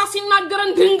ጌታ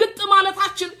ሲናገረን ድንግጥ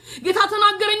ማለታችን ጌታ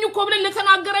ተናገረኝ እኮ ብለን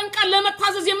ለተናገረን ቃል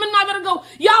ለመታዘዝ የምናደርገው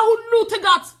ያ ሁሉ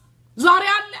ትጋት ዛሬ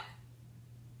አለ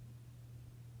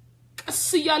ቀስ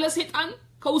ያለ ሰይጣን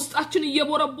ከውስጣችን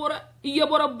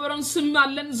እየቦረቦረን ስም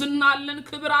አለን ዝና አለን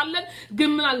ክብር አለን ግን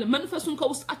ምን አለ መንፈሱን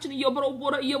ከውስጣችን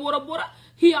እየቦረቦረ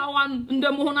ሕያዋን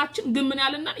እንደመሆናችን ግን ምን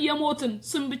ያለና የሞትን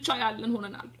ስም ብቻ ያለን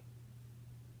ሆነናል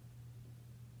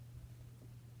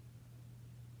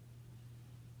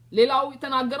ሌላው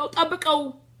የተናገረው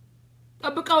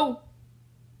ጠብቀው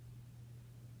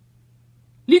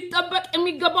ሊጠበቅ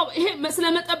የሚገባው ይሄ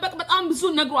ስለመጠበቅ በጣም ብዙ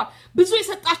ነግሯል ብዙ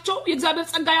የሰጣቸው የእግዚአብሔር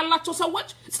ጸጋ ያላቸው ሰዎች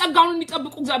ጸጋውን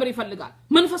እንዲጠብቁ እግዚአብሔር ይፈልጋል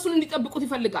መንፈሱን እንዲጠብቁት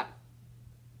ይፈልጋል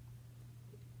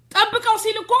ጠብቀው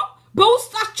ሲልኮ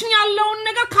በውስጣችን ያለውን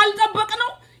ነገር ካልጠበቅ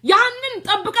ነው ያንን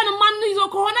ጠብቀን ማን ይዞ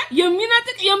ከሆነ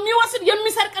የሚነጥቅ የሚወስድ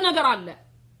የሚሰርቅ ነገር አለ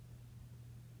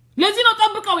ለዚህ ነው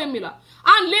ጠብቀው የሚለው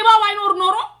አን ሌባ ባይኖር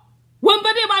ኖሮ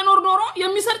ወንበዴ ባይኖር ኖሮ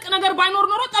የሚሰርቅ ነገር ባይኖር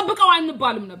ኖሮ ጠብቀው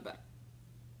አይንባልም ነበር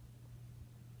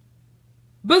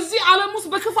በዚህ ዓለም ውስጥ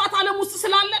በክፋት ዓለም ውስጥ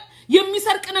ስላለ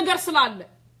የሚሰርቅ ነገር ስላለ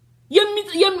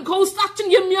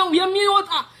ከውስጣችን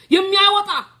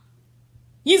የሚያወጣ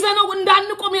ይዘነው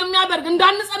እንዳንቆም የሚያደርግ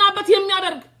እንዳንጸናበት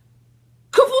የሚያደርግ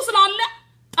ክፉ ስላለ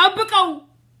ጠብቀው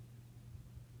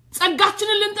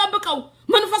ጸጋችንን ልንጠብቀው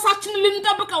መንፈሳችንን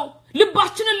ልንጠብቀው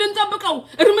ልባችንን ልንጠብቀው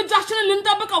እርምጃችንን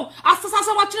ልንጠብቀው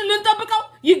አስተሳሰባችንን ልንጠብቀው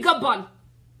ይገባል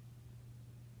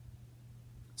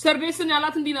ሰርዴስን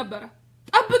ያላት እንዲህ ነበር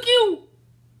ጠብቂው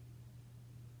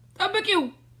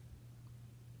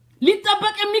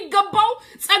ሊጠበቅ የሚገባው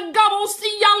ጸጋ በውስጥ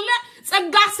ያለ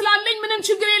ጸጋ ስላለኝ ምንም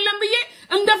ችግር የለም ብዬ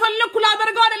እንደፈለኩ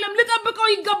ላደርገው አይደለም ልጠብቀው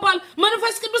ይገባል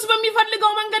መንፈስ ቅዱስ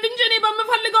በሚፈልገው መንገድ እንጂ እኔ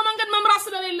በመፈልገው መንገድ መምራት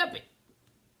ስለሌለብኝ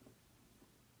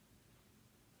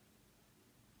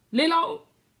ሌላው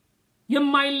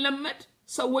የማይለመድ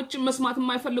ሰዎች መስማት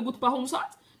የማይፈልጉት ባሁን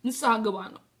ሰዓት ንስሐ ግባ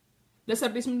ነው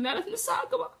ለሰርዴስ ምን ማለት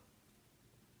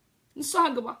ንስሐ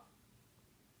ግባ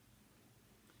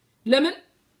ለምን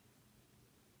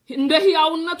እንደ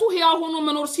ሕያውነቱ ሕያው ሆኖ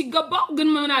መኖር ሲገባው ግን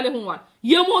ምን ያለ ሆኗል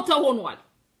የሞተ ሆኗል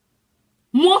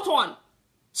ሞቷል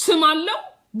ስም አለው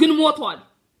ግን ሞቷል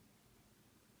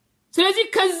ስለዚህ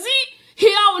ከዚህ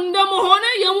ሕያው እንደመሆነ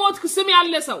የሞት ስም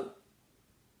ያለ ሰው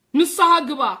ንስሐ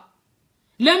ግባ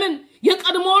ለምን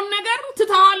የቀድሞውን ነገር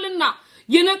ትተሃልና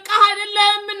የነቃ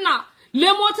አይደለህምና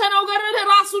ለሞተ ነገር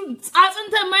ራሱ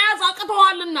ጻጽንተ መያዝ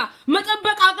አቅተዋልና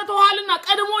መጠበቅ አቅተዋልና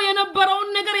ቀድሞ የነበረውን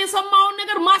ነገር የሰማውን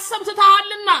ነገር ማሰብ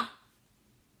ትተሃልና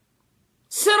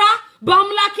ስራ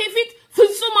በአምላኬ ፊት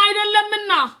ፍጹም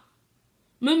አይደለምና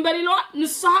ምን በሌለው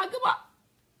ንስሐ ግባ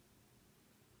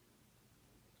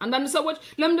አንዳንድ ሰዎች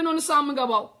ለምንድነው ንስሐ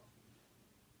የምገባው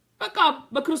በቃ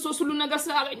በክርስቶስ ሁሉ ነገር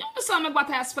ስላገኘው ንስሐ መግባት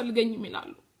አያስፈልገኝም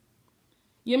ይላሉ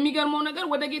የሚገርመው ነገር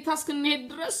ወደ ጌታ እስክንሄድ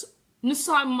ድረስ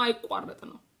ንስሐ የማይቋረጥ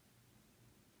ነው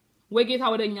ወይ ጌታ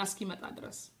ወደኛ እስኪመጣ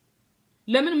ድረስ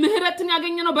ለምን ምህረትን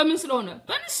ያገኘነው በምን ስለሆነ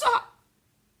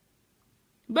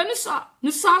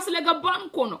በንስሐ ስለገባን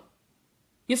እኮ ነው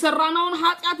የሰራናውን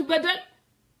ኃጢያት በደል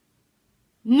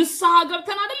ንስሐ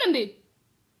ገብተን አይደል እንዴ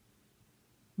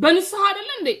በንስሐ አይደል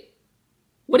እንዴ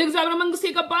ወደ እግዚአብሔር መንግስት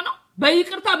የገባነው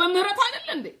በይቅርታ በምህረት አይደል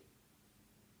እንዴ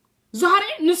ዛሬ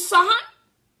ንስሐን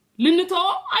ልንተው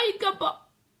አይገባም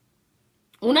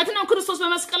እውነት ነው ክርስቶስ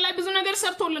በመስቀል ላይ ብዙ ነገር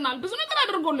ሰርቶልናል ብዙ ነገር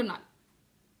አድርጎልናል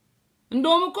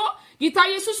እንደውም እኮ ጌታ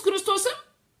ኢየሱስ ክርስቶስም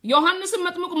ዮሐንስ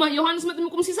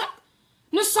መጥምቁም ሲሰብክ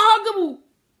ንስሐ ግቡ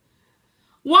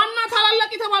ዋና ታላላቅ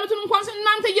የተባሉትን እንኳን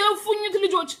እናንተ የእፉኝት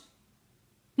ልጆች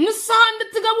ንስሐ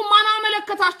እንድትገቡ ማን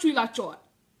አመለከታችሁ ይላቸዋል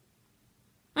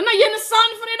እና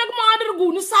የንስሐን ፍሬ ደግሞ አድርጉ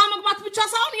ንስሐ መግባት ብቻ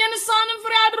ሳይሆን የንስሐን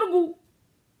ፍሬ አድርጉ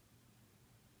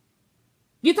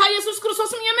ጌታ ኢየሱስ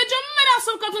ክርስቶስም የመጀመሪያ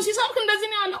ስብከቱን ሲሰብክ እንደዚህ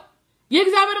ነው ያለው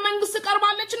የእግዚአብሔር መንግስት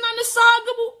ቀርባለችና ንስሐ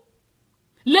ግቡ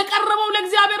ለቀረበው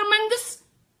ለእግዚአብሔር መንግስት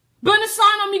በንስሐ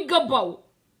ነው የሚገባው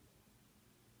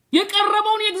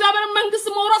የቀረበውን የእግዚአብሔር መንግስት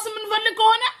መውረስ የምንፈልግ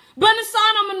ከሆነ በንስሐ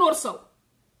ነው የምንወርሰው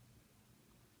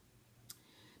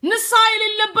ንስሐ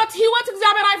የሌለበት ህይወት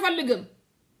እግዚአብሔር አይፈልግም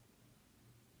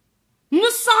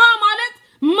ንስሐ ማለት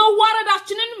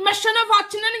መዋረዳችንን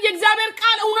መሸነፋችንን የእግዚአብሔር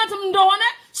ቃል እውነት እንደሆነ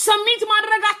ሰሚት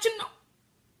ማድረጋችን ነው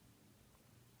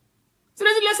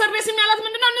ስለዚህ ለሰርዴስ የሚያላት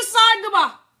ምንድነው ንስሐ ግባ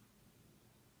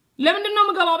ለምንድነው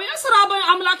መገባው ስራ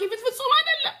በአምላኬ ፊት ፍጹም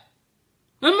አይደለም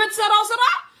የምትሰራው ስራ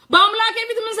በአምላኬ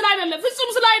ፊት ምን ስላይደለ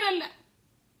ፍጹም ስላይደለ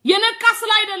የነቃ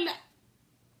ስላይደለ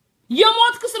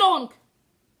የሞትክ ስለሆንክ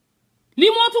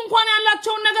ሊሞት እንኳን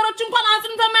ያላቸው ነገሮች እንኳን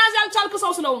አጽንተ መያዝ ያልቻልክ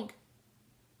ሰው ስለሆንክ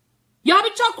ያ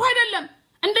ብቻ እኮ አይደለም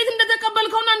እንዴት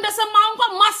እንደተቀበልከውና እንደሰማው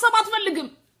እንኳን ማሰብ አትፈልግም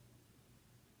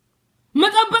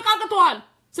መጠበቅ አቅቶሃል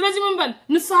ስለዚህ ምን በል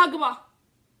ንስሐ ግባ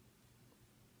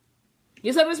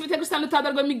የሰርቪስ ቤተክርስቲያን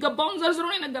ልታደርገው የሚገባውን ዘርዝሮ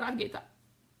ነው የነገራት ጌታ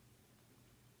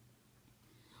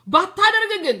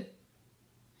ባታደርግ ግን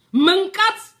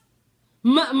መንቃት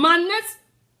ማነጽ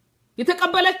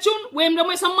የተቀበለችውን ወይም ደግሞ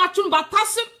የሰማችውን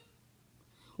ባታስብ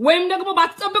ወይም ደግሞ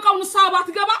ባትጠብቀው ንስሐ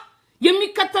ባትገባ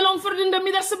የሚከተለውን ፍርድ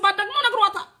እንደሚደርስባት ደግሞ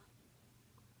ነግሯታል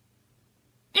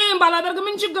ይሄን ባላደርግ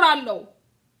ምን ችግር አለው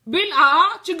ቢል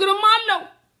ችግርማ አለው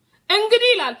እንግዲህ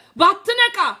ይላል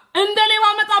ባትነቃ እንደ ሌባ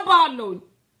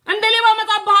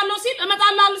መጣባሃለሁ ሲል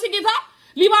እመጣልሃለሁ ሲል ጌታ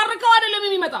ሊባርከው አይደለም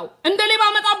የሚመጣው እንደ ሌባ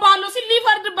መጣባሃለሁ ሲል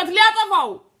ሊፈርድበት ሊያጠፋው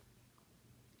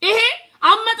ይሄ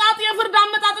አመጣጥ የፍርድ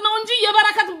አመጣጥ ነው እንጂ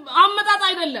የበረከት አመጣጥ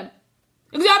አይደለም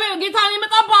እግዚአብሔር ጌታን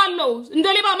ይመጣባሃለሁ እንደ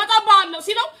ሌባ መጣባሃለሁ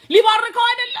ሲለው ሊባርከው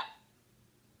አይደለም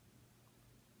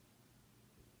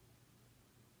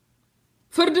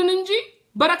ፍርድን እንጂ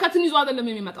በረከትን ይዞ አይደለም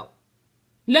የሚመጣው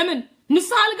ለምን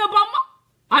ንስሐ አልገባማ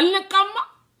አልነቃማ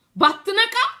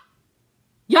ባትነቃ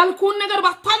ያልኩን ነገር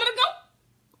ባታደርገው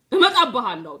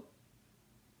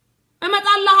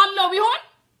እመጣብሃለሁ ቢሆን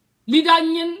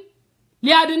ሊዳኝን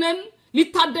ሊያድነን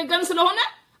ሊታደገን ስለሆነ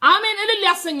አሜን እልል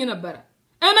ያሰኝ ነበር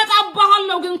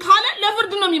እመጣብሃለሁ ግን ካለ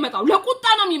ለፍርድ ነው የሚመጣው ለቁጣ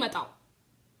ነው የሚመጣው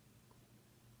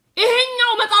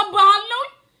ይሄኛው እመጣብሃለሁ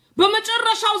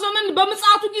በመጨረሻው ዘመን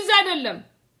በመጽአቱ ጊዜ አይደለም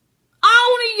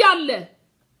አሁን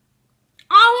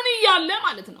እያለ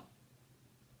ማለት ነው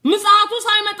መጽአቱ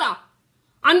ሳይመጣ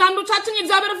አንዳንዶቻችን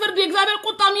የእግዚአብሔር ፍርድ የእግዚአብሔር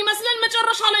ቁጣ የሚመስለን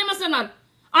መጨረሻ ላይ ይመስለናል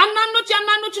አንዳንዶች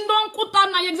እንደሆን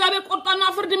ቁጣና የእግዚአብሔር ቁጣና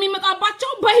ፍርድ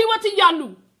የሚመጣባቸው በህይወት እያሉ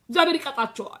እግዚአብሔር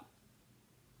ይቀጣቸዋል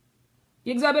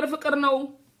የእግዚአብሔር ፍቅር ነው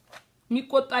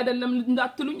የሚቆጣ አይደለም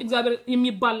እንዳትሉኝ እግዚአብሔር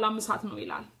የሚባላ መሳት ነው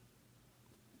ይላል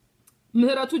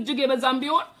ምህረቱ እጅግ የበዛም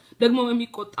ቢሆን ደግሞ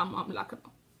የሚቆጣ አምላክ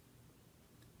ነው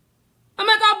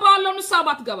እመጣብሃለሁ ንስሐ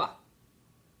ባትገባ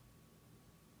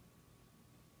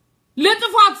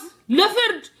ለጥፋት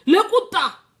ለፍርድ ለቁጣ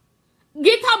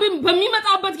ጌታ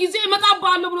በሚመጣበት ጊዜ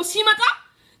እመጣብሃለሁ ብሎ ሲመጣ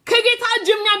ከጌታ እጅ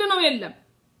የሚያድነው የለም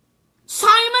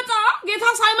ሳይመጣ ጌታ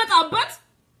ሳይመጣበት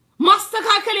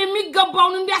ማስተካከል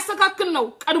የሚገባውን እንዲያስተካክል ነው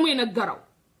ቀድሞ የነገረው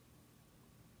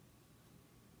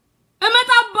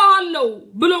እመጣብሃለሁ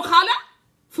ብሎ ካለ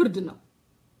ፍርድ ነው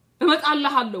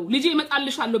እመጣልሃለሁ ልጄ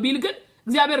እመጣልሻለሁ ቢል ግን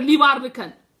እግዚአብሔር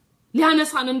ሊባርከን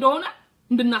ሊያነሳን እንደሆነ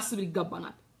እንድናስብ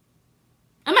ይገባናል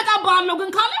እመጣብሃለሁ ግን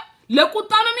ካለ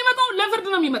ለቁጣ ነው የሚመጣው ለፍርድ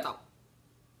ነው የሚመጣው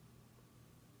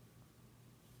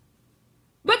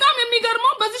በጣም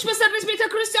የሚገርመው በዚህ በሰርቪስ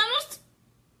ቤተክርስቲያን ውስጥ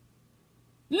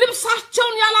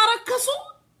ልብሳቸውን ያላረከሱ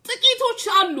ጥቂቶች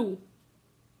አሉ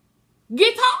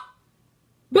ጌታ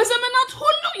በዘመናት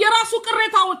ሁሉ የራሱ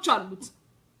ቅሬታዎች አሉት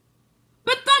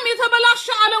በጣም የተበላሸ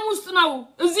ዓለም ውስጥ ነው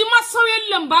እዚህማ ሰው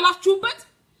የለም ባላችሁበት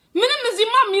ምንም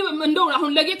እዚህማ እንደው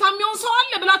አሁን ለጌታ የሚሆን ሰው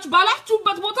አለ ብላችሁ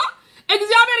ባላችሁበት ቦታ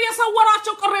እግዚአብሔር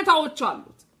የሰወራቸው ቅሬታዎች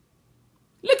አሉት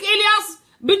ልክ ኤልያስ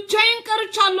ብቻዬን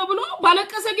ቀርቻለሁ ብሎ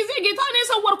ባለቀሰ ጊዜ ጌታ እኔ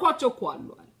ሰወርኳቸው እኮ አሉ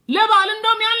ለባል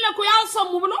እንደውም ያለኩ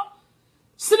ያልሰሙ ብሎ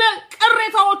ስለ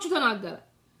ቅሬታዎቹ ተናገረ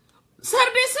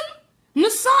ሰርዴስን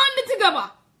ንስሐ እንድትገባ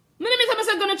ምንም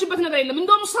የተመሰገነችበት ነገር የለም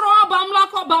እንደውም ስራዋ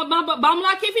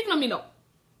በአምላኬ ፊት ነው የሚለው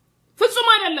ፍጹም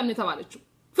አይደለም የተባለችው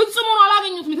ፍጹም ሆኖ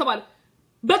አላገኙትም የተባለ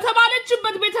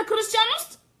በተባለችበት ቤተክርስቲያን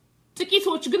ውስጥ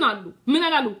ጥቂቶች ግን አሉ ምን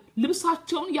አላሉ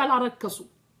ልብሳቸውን ያላረከሱ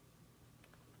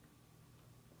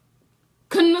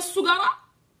ከነሱ ጋራ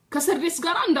ከሰርዴስ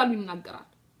ጋራ እንዳሉ ይናገራል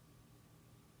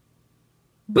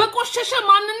በቆሸሸ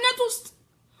ማንነት ውስጥ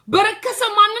በረከሰ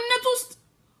ማንነት ውስጥ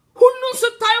ሁሉን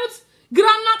ስታዩት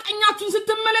ግራና ቀኛችሁን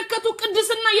ስትመለከቱ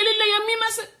ቅድስና የሌለ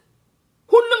የሚመስል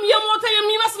ሁሉም የሞተ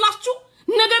የሚመስላችሁ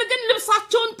ነገር ግን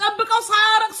ልብሳቸውን ጠብቀው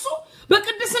ሳያረክሱ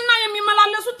በቅድስና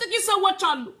የሚመላለሱ ጥቂት ሰዎች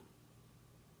አሉ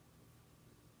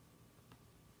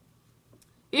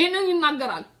ይሄንን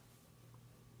ይናገራል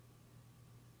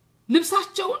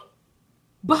ልብሳቸውን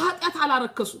በኃጢአት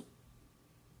አላረከሱ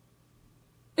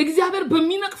እግዚአብሔር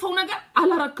በሚነቅፈው ነገር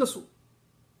አላረከሱ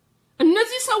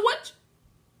እነዚህ ሰዎች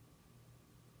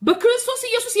በክርስቶስ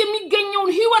ኢየሱስ የሚገኘውን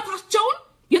ህይወታቸውን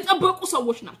የጠበቁ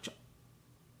ሰዎች ናቸው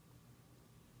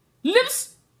ልብስ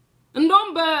እንደውም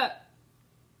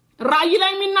በራእይ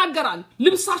ላይ የሚናገራል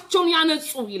ልብሳቸውን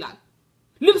ያነጹ ይላል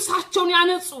ልብሳቸውን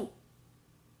ያነጹ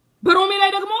በሮሜ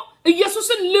ላይ ደግሞ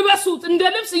ኢየሱስን ልበሱት እንደ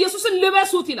ልብስ ኢየሱስን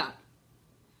ልበሱት ይላል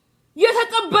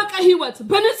የተጠበቀ ህይወት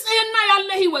በንጽህና ያለ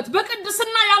ህይወት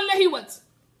በቅድስና ያለ ህይወት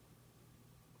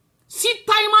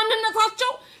ሲታይ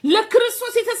ማንነታቸው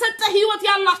ለክርስቶስ የተሰጠ ህይወት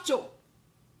ያላቸው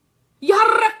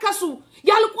ያረከሱ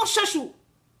ያልቆሸሹ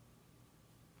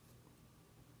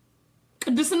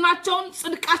ቅድስናቸውን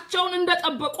ጽድቃቸውን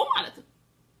እንደጠበቁ ማለት ነው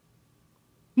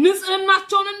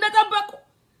ንጽህናቸውን እንደጠበቁ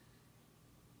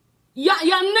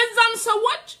ያነዛን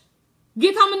ሰዎች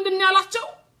ጌታ ምንድነው ያላቸው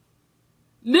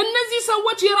ለነዚህ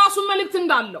ሰዎች የራሱ መልእክት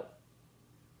እንዳለው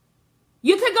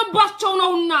የተገባቸው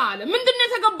ነውና አለ ምንድነው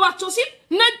የተገባቸው ሲል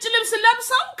ነጭ ልብስ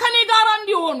ለብሰው ከኔ ጋር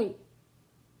እንዲሆኑ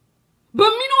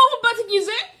በሚኖሩበት ጊዜ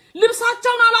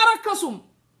ልብሳቸውን አላረከሱም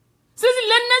ስለዚህ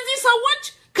ለነዚህ ሰዎች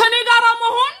ከኔ ጋር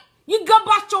መሆን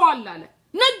ይገባቸዋል አለ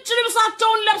ነጭ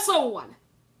ልብሳቸውን ለብሰው አለ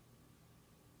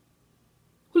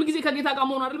ሁሉ ጊዜ ከጌታ ጋር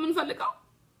መሆን አይደል ምን ፈልጋው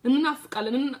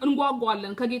እንናፍቃለን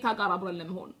እንጓጓለን ከጌታ ጋር አብረን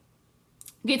ለመሆን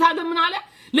ጌታ ግን ምን አለ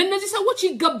ለነዚህ ሰዎች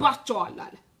ይገባቸዋል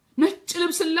አለ ነጭ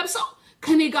ልብስ ለብሰው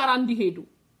ከኔ ጋር እንዲሄዱ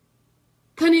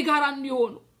ከኔ ጋር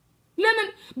እንዲሆኑ ለምን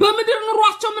በመድር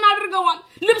ኑሯቸው ምን አድርገዋል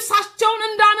ልብሳቸውን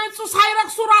እንዳነጹ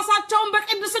ሳይረክሱ ራሳቸውን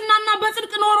በቅድስናና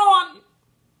በጽድቅ ኖረዋል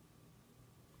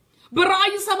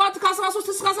በራእይ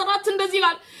 7:13-17 እንደዚህ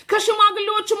ይላል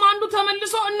ከሽማግሌዎችም አንዱ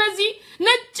ተመልሶ እነዚህ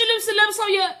ነጭ ልብስ ለብሰው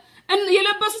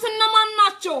የለበሱት እነማን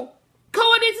ናቸው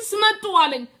ከወዴትስ መጡ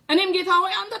አለኝ እኔም ጌታ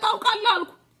ሆይ አንተ ታውቃለህ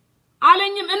አልኩ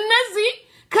አለኝም እነዚህ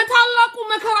ከታላቁ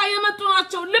መከራ የመጡ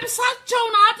ናቸው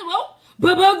ልብሳቸውን አጥበው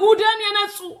በበጉ ደም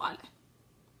የነጹ አለ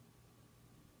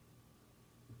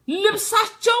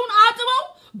ልብሳቸውን አጥበው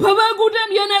በበጉ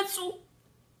ደም የነጹ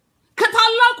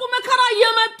ከታላቁ መከራ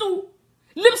የመጡ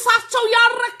ልብሳቸው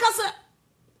ያረከሰ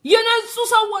የነጹ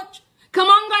ሰዎች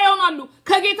ከማን ጋር ይሆናሉ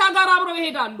ከጌታ ጋር አብረው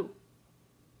ይሄዳሉ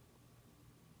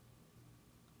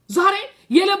ዛሬ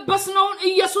የለበስነውን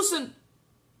ኢየሱስን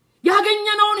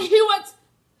ያገኘነውን ህይወት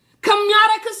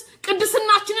ከሚያረክስ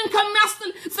ቅድስናችንን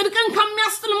ከሚያስጥል ጽድቅን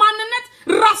ከሚያስጥል ማንነት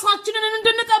ራሳችንን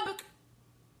እንድንጠብቅ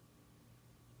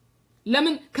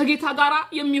ለምን ከጌታ ጋር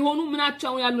የሚሆኑ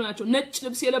ምናቸው ያሉ ናቸው ነጭ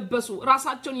ልብስ የለበሱ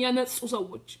ራሳቸውን ያነጹ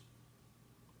ሰዎች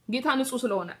ጌታ ንጹህ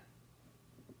ስለሆነ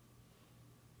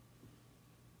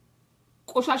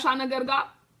ቆሻሻ ነገር ጋር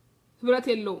ህብረት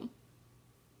የለውም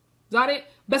ዛሬ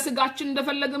በስጋችን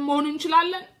እንደፈለግን መሆን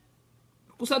እንችላለን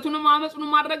ቁሰቱንም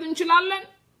አመጹንም ማድረግ እንችላለን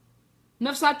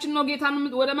ነፍሳችን ነው ጌታን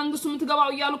ወደ መንግስቱ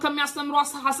የምትገባው ይያሉ ከሚያስተምሩ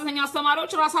ሐሰተኛ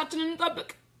አስተማሪዎች ራሳችንን እንጠብቅ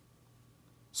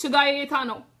ስጋዬ ጌታ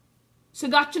ነው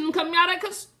ስጋችንን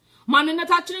ከሚያረክስ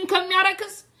ማንነታችንን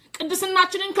ከሚያረክስ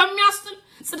ቅድስናችንን ከሚያስጥል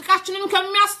ጽድቃችንን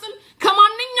ከሚያስጥል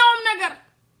ከማንኛውም ነገር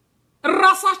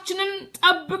ራሳችንን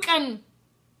ጠብቀን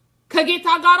ከጌታ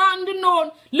ጋር እንድንሆን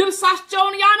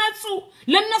ልብሳቸውን ያነጹ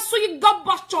ለነሱ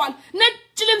ይገባቸዋል ነጭ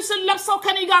ልብስ ለብሰው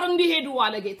ከኔ ጋር እንዲሄዱ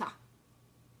አለ ጌታ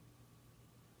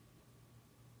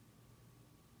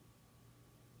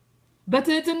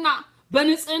በትህትና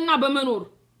በንጽህና በመኖር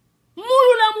ሙሉ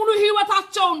ለሙሉ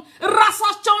ህይወታቸውን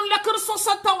ራሳቸውን ለክርስቶስ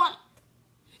ሰጥተዋል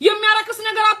የሚያረክስ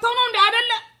ነገር አጥተው ነው እንዴ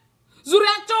አይደለ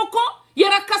ዙሪያቸው እኮ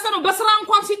የረከሰ ነው በስራ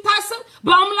እንኳን ሲታሰብ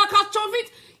በአምላካቸው ፊት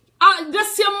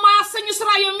ደስ የማያሰኝ ስራ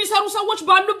የሚሰሩ ሰዎች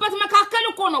ባሉበት መካከል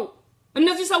እኮ ነው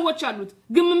እነዚህ ሰዎች ያሉት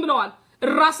ግን ምን ብለዋል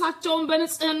ራሳቸውን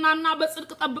በንጽህናና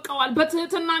በጽድቅ ጠብቀዋል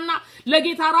በትህትናና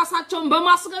ለጌታ ራሳቸውን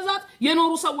በማስገዛት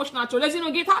የኖሩ ሰዎች ናቸው ለዚህ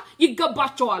ነው ጌታ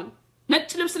ይገባቸዋል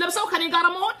ነጭ ልብስ ለብሰው ከኔ ጋር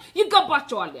መሆን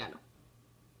ይገባቸዋል ያለው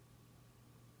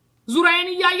ዙሪያዬን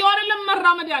ያያዩ አይደለም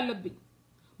መራመድ ያለብኝ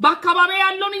በአካባቢ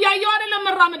ያለውን ያያዩ አይደለም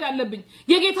መራመድ ያለብኝ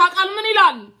የጌታ ቃል ምን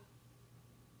ይላል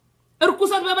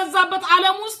እርኩሰት በበዛበት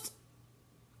ዓለም ውስጥ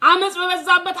አመጽ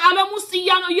በበዛበት ዓለም ውስጥ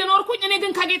እየኖርኩኝ እኔ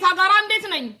ግን ከጌታ ጋር እንዴት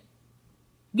ነኝ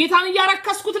ጌታን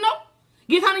ያረከስኩት ነው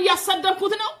ጌታን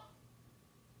ያሰደብኩት ነው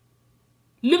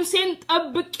ልብሴን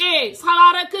ጠብቄ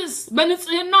ሳላረክስ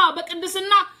በንጽህና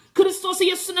በቅድስና ክርስቶስ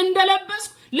ኢየሱስን እንደለበስ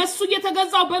ለሱ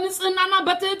የተገዛው በንጽህናና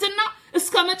በትህትና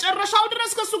እስከ መጨረሻው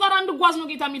ድረስ ከሱ ጋር እንድጓዝ ነው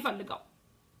ጌታ የሚፈልገው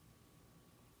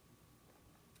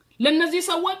ለነዚህ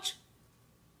ሰዎች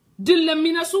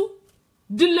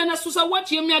ድል ለነሱ ሰዎች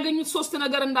የሚያገኙት ሶስት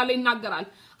ነገር እንዳለ ይናገራል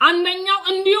አንደኛው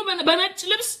እንዲሁ በነጭ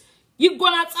ልብስ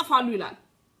ይጎናጸፋሉ ይላል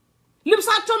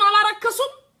ልብሳቸውን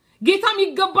አላረከሱም ጌታም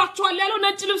ይገባቸዋል ያለው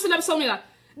ነጭ ልብስ ለብሰው ነው ይላል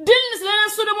ድል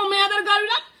ለነሱ ደግሞ ምን ያደርጋሉ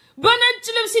ይላል በነጭ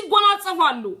ልብስ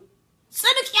ይጎናጸፋሉ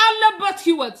ጽድቅ ያለበት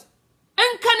ህይወት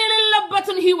እንከን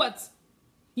የሌለበትን ህይወት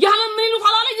ያንን ምን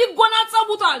ይሉታል አለ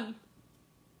ይጎናጸፉታል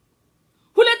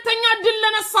ሁለተኛ ድል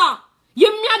ለነሳ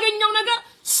የሚያገኘው ነገር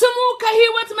ስሙ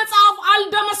ከህይወት መጽሐፍ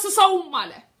አልደመስሰውም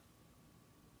አለ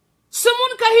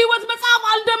ስሙን ከህይወት መጽሐፍ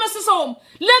አልደመስሰውም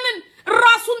ለምን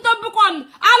ራሱን ጠብቋል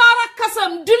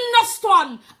አላረከሰም ድል ነስቷል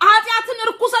ኃጢያትን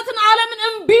ርኩሰትን ዓለምን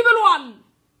እንቢ ብሏል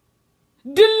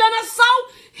ድል ለነሳው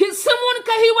ስሙን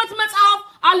ከህይወት መጽሐፍ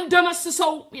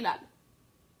አልደመስሰው ይላል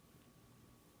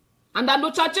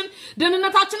አንዳንዶቻችን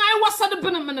ደህንነታችን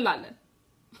አይወሰድብንም እንላለን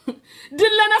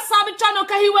ድል ለነሳ ብቻ ነው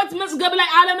ከህይወት መዝገብ ላይ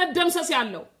አለመደምሰስ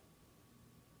ያለው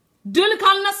ድል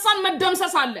ካልነሳን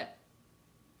መደምሰስ አለ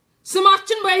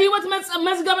ስማችን በህይወት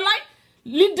መዝገብ ላይ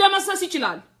ሊደመሰስ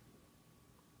ይችላል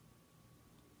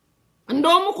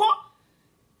እንደውም እኮ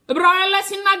ዕብራውያን ላይ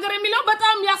ሲናገር የሚለው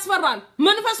በጣም ያስፈራል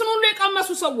መንፈስን ሁሉ የቀመሱ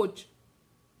ሰዎች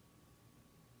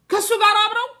ከሱ ጋር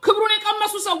አብረው ክብሩን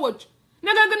የቀመሱ ሰዎች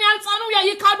ነገር ግን ያልጻኑ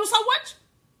የካዱ ሰዎች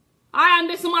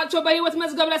አንዴ ስማቸው በህይወት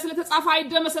መዝገብ ላይ ስለተጻፈ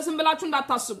አይደመሰስም ብላችሁ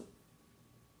እንዳታስቡ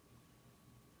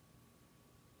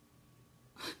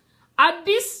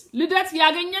አዲስ ልደት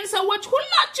ያገኘን ሰዎች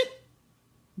ሁላችን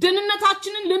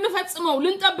ደህንነታችንን ልንፈጽመው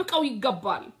ልንጠብቀው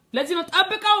ይገባል ለዚህ ነው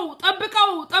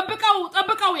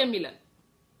ጠብቀው የሚለን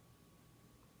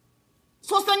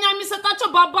ሶስተኛ የሚሰጣቸው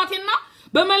በአባቴና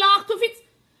በመላእክቱ ፊት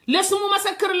ለስሙ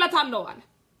መሰክርለታለሁ አለ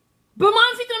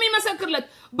በማን ፊት ነው የሚመሰክርለት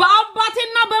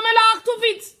በአባቴና በመላእክቱ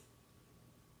ፊት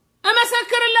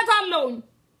እመሰክርለታለሁ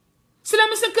ስለ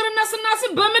ምስክርነት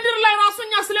ስናስብ በመድር ላይ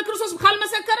ራሱኛ ስለ ክርስቶስ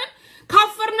ካልመሰከርን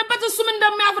ካፈርንበት እሱም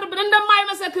እንደማያፍርብን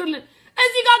እንደማይመሰክርልን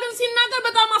እዚህ ጋር ግን ሲናገር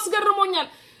በጣም አስገርሞኛል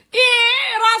ይሄ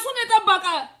ራሱን የጠበቀ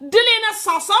ድል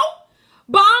የነሳ ሰው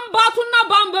በአባቱና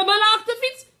በመላእክቱ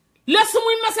ፊት ለስሙ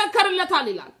ይመሰክርለታል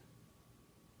ይላል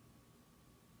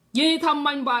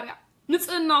የታማኝ ባሪያ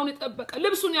ንጽህናውን የጠበቀ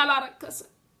ልብሱን ያላረከሰ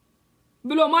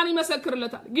ብሎ ማን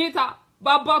ይመሰክርለታል ጌታ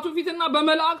በአባቱ ፊትና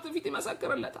በመላእክቱ ፊት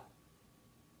ይመሰክርለታል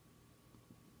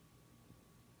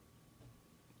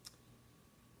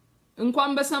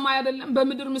እንኳን በሰማይ አይደለም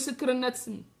በመድር ምስክርነት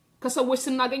ከሰዎች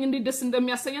ስናገኝ እንዴት ደስ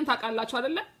እንደሚያሰኘን ታውቃላችሁ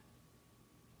አይደለ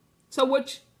ሰዎች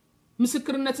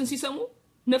ምስክርነትን ሲሰሙ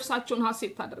ነፍሳቸውን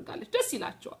ሐሴት ታደርጋለች ደስ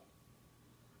ይላቸዋል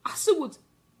አስቡት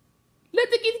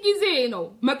ለጥቂት ጊዜ ነው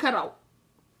መከራው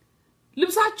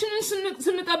ልብሳችንን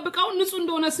ስንጠብቀው ንጹህ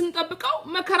እንደሆነ ስንጠብቀው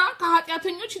መከራ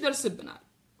ከኃጢያተኞች ይደርስብናል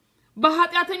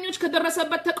በኃጢያተኞች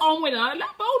ከደረሰበት ተቃውሞ ይላል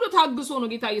በሁሉ ታግሶ ነው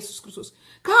ጌታ ኢየሱስ ክርስቶስ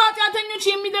ከኃጢያተኞች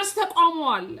የሚደርስ ተቃውሞ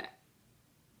አለ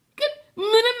ግን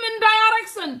ምንም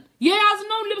እንዳያረክሰን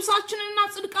የያዝነው ልብሳችንንና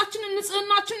ጽድቃችንን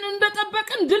ንጽህናችንን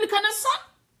እንደጠበቅን ድል ከነሳን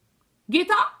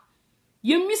ጌታ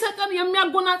የሚሰጠን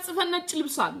የሚያጎናጽፈን ነጭ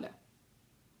ልብስ አለ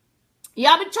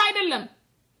ያ ብቻ አይደለም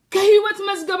ከህይወት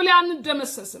መዝገብ ላይ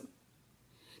አንደመሰስም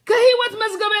ከህይወት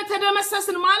መዝገብ ላይ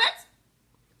ተደመሰስን ማለት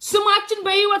ስማችን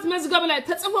በህይወት መዝገብ ላይ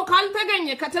ተጽፎ ካልተገኘ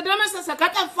ከተደመሰሰ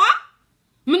ከጠፋ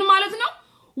ምን ማለት ነው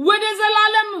ወደ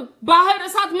ዘላለም ባህር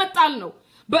እሳት መጣል ነው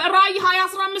በራእይ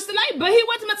 20:15 ላይ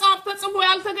በህይወት መጽሐፍ ተጽፎ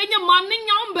ያልተገኘ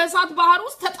ማንኛውም በእሳት ባህር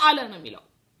ውስጥ ተጣለ ነው የሚለው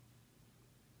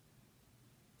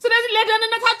ስለዚህ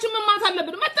ለደህንነታችን ምን ማለት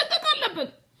አለብን መጠንቀቅ አለብን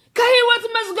ከህይወት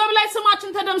መዝገብ ላይ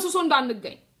ስማችን ተደምስሶ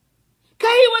እንዳንገኝ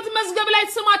ከህይወት መዝገብ ላይ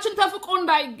ስማችን ተፍቆ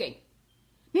እንዳይገኝ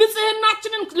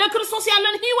ንጽህናችንን ለክርስቶስ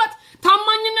ያለን ህይወት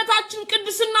ታማኝነታችን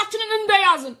ቅድስናችንን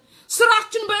እንደያዝን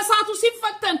ስራችን በእሳቱ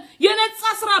ሲፈተን የነጻ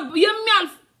ስራ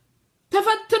የሚያልፍ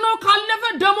ተፈትኖ ካለፈ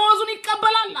ደሞዙን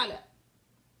ይቀበላል አለ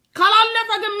ካላለፈ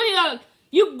ግን ምን ይላል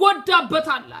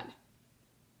ይጎዳበታል አለ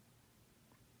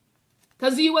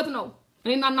ከዚህ ህይወት ነው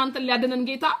እኔና እናንተ ሊያድነን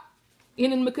ጌታ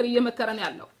ይሄንን ምክር እየመከረን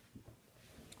ያለው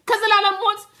ከዘላለም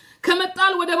ሞት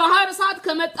ከመጣል ወደ ባህር እሳት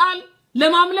ከመጣል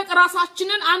ለማምለጥ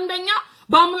ራሳችንን አንደኛ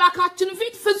በአምላካችን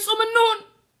ፊት ፍጹም እንሁን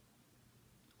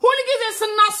ሁሉ ጊዜ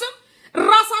ስናስብ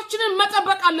ራሳችንን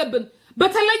መጠበቅ አለብን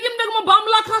በተለይም ደግሞ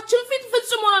በአምላካችን ፊት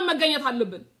ፍጹም ሆነን መገኘት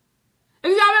አለብን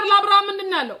እግዚአብሔር ለአብርሃም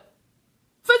ምንድነው ያለው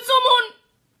ፍጹም ሁን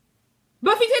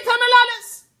በፊቴ ተመላለስ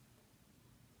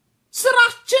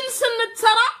ስራችን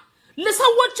ስንሰራ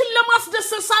ለሰዎችን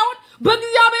ለማስደሰት ሳይሆን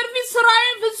በእግዚአብሔር ፊት ስራዬ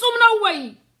ፍጹም ነው ወይ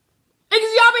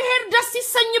እግዚአብሔር ደስ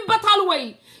ይሰኝበታል ወይ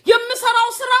የምሰራው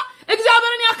ስራ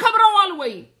እግዚአብሔርን ያከብረዋል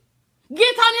ወይ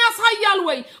ጌታን ያሳያል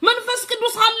ወይ መንፈስ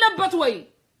ቅዱስ አለበት ወይ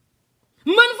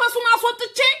መንፈሱን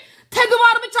አስወጥቼ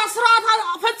ተግባር ብቻ ስርዓት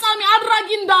ፈጻሚ አድራጊ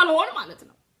እንዳልሆን ማለት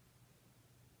ነው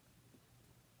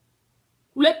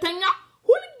ሁለተኛ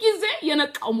ሁሉ ጊዜ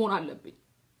የነቃው መሆን አለብኝ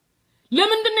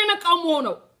ለምንድን ነው የነቃው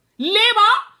መሆነው ሌባ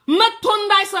መጥቶ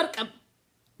እንዳይሰርቅም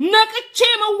ነቅቼ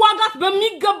መዋጋት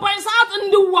በሚገባኝ ሰዓት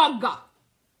እንድዋጋ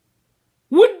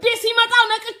ውዴ ሲመጣ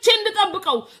ነቅቼ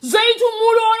እንድጠብቀው ዘይቱ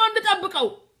ሙሉ ሆኖ እንድጠብቀው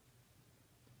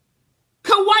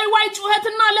ከዋይ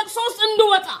ጩኸትና ለቅሶስ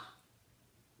እንድወጣ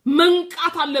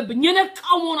መንቃት አለብኝ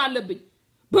የነቃው መሆን አለብኝ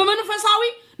በመንፈሳዊ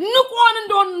ንቁዋን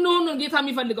እንደሆነ ጌታ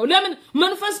የሚፈልገው ለምን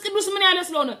መንፈስ ቅዱስ ምን ያለ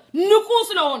ስለሆነ ንቁ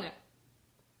ስለሆነ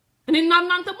እኔና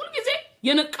እናንተ ሁሉ ጊዜ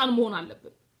የነቃን መሆን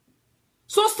አለብን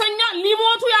ሶስተኛ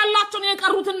ሊሞቱ ያላቸውን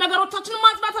የቀሩትን ነገሮቻችንን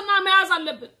ማጥራትና መያዝ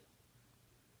አለብን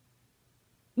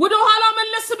ወደ ኋላ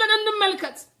መለስ ብለን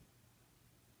እንመልከት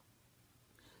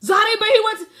ዛሬ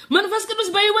በህይወት መንፈስ ቅዱስ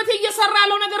በህይወት እየሰራ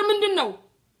ያለው ነገር ምንድነው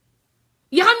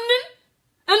ያንን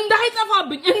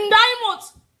እንዳይጠፋብኝ እንዳይሞት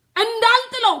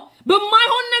እንዳልጥለው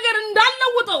በማይሆን ነገር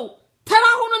እንዳልለውጠው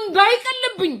ተራሁን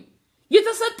እንዳይቀልብኝ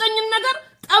የተሰጠኝን ነገር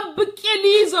ጠብቄ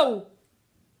ሊይዘው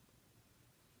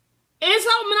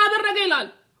ኤሳው ምን አደረገ ይላል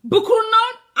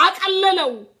ብኩርናውን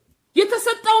አቀለለው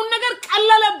የተሰጠውን ነገር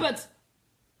ቀለለበት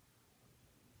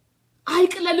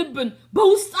አይቅለልብን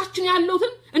በውስጣችን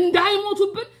ያለውትን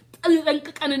እንዳይሞቱብን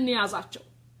ጠንቅቀን እንያዛቸው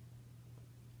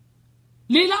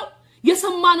ሌላው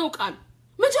የሰማነው ቃል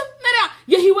መጀመሪያ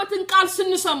የህይወትን ቃል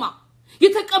ስንሰማ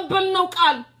የተቀበልነው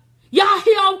ቃል ያ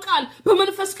ሕያው ቃል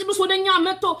በመንፈስ ቅዱስ ወደኛ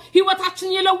መጥቶ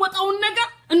ህይወታችንን የለወጠውን ነገር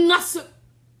እናስብ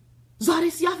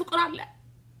ዛሬስ ያ ፍቅር አለ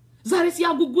ዛሬስ ያ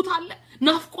ጉጉት አለ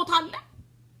ናፍቆት አለ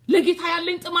ለጌታ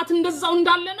ያለኝ ጥማት እንደዛው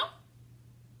እንዳለ ነው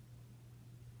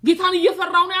ጌታን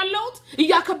እየፈራው ነው ያለሁት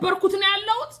እያከበርኩት ነው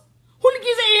ያለሁት ሁሉ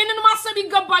ጊዜ ይሄንን ማሰብ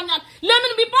ይገባኛል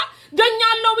ለምን ቢባል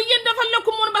ደኛለው ብዬ እንደፈለኩ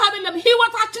ምን ባይደለም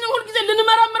ህይወታችንን ሁሉ ጊዜ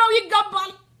ልንመረምረው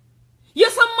ይገባል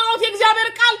የሰማሁት የእግዚአብሔር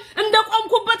ቃል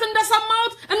እንደቆምኩበት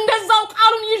እንደሰማሁት እንደዛው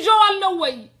ቃሉን ይዤዋለሁ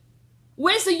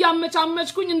ወይስ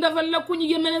እያመቻመችኩኝ እንደፈለኩኝ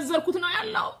እየመነዘርኩት ነው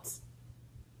ያለሁት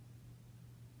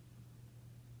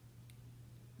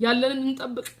ያለንን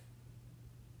እንጠብቅ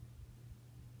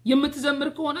የምትዘምር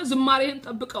ከሆነ ዝማሬህን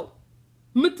ጠብቀው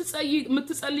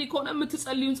ምትጸልይ ከሆነ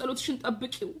ምትጸልዩን ጸሎትሽን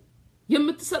ጠብቂው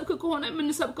የምትሰብክ ከሆነ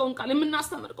የምንሰብከውን ቃል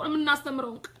የምናስተምር ከሆነ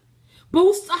የምናስተምረውን ቃል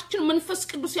በውስጣችን መንፈስ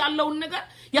ቅዱስ ያለውን ነገር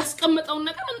ያስቀመጠውን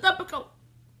ነገር እንጠብቀው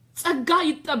ጸጋ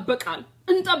ይጠበቃል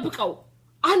እንጠብቀው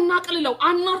አናቅልለው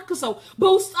አናርክሰው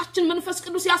በውስጣችን መንፈስ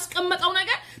ቅዱስ ያስቀመጠው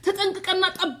ነገር ተጠንቅቀና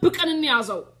ጠብቀን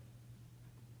እንያዘው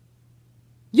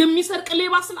የሚሰርቅ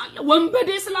ሌባ ስላለ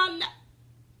ወንበዴ ስላለ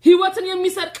ህይወትን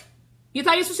የሚሰርቅ ጌታ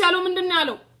ኢየሱስ ያለው ምንድነው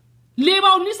ያለው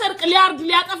ሌባው ሊሰርቅ ሊያርድ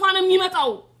ሊያጠፋ ነው የሚመጣው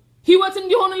ህይወት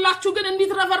እንዲሆንላችሁ ግን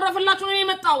እንዲትረፈረፍላችሁ ነው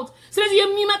የመጣውት ስለዚህ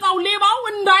የሚመጣው ሌባው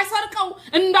እንዳይሰርቀው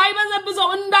እንዳይበዘብዘው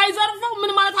እንዳይዘርፈው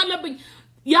ምን ማለት አለብኝ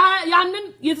ያንን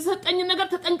የተሰጠኝ ነገር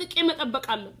ተጠንቅቄ መጠበቅ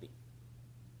አለብኝ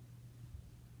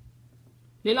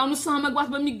ሌላው ንስሐ መግባት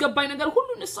በሚገባኝ ነገር ሁሉ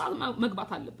ንስሐ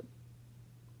መግባት አለብኝ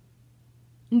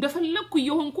እንደፈለኩ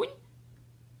ይሆንኩኝ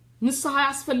ንስሐ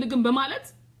ያስፈልግም በማለት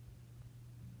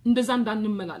እንደዛ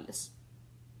እንዳንመላለስ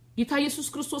ጌታ ኢየሱስ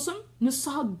ክርስቶስም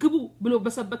ንስሐ ግቡ ብሎ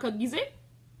በሰበከ ጊዜ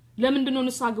ለምንድን ነው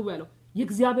ንስሐ ግቡ ያለው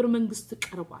የእግዚአብሔር መንግስት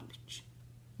ቀርባለች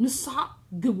ንስሐ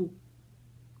ግቡ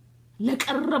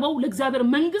ለቀረበው ለእግዚአብሔር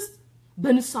መንግስት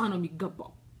በንስሐ ነው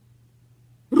የሚገባው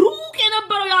ሩቅ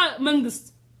የነበረው ያ መንግስት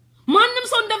ማንንም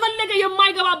ሰው እንደፈለገ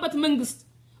የማይገባበት መንግስት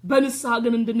በንስሐ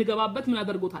ግን እንድንገባበት ምን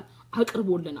አድርጎታል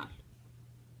አቅርቦልናል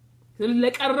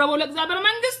ለቀረበው ለእግዚአብሔር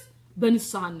መንግስት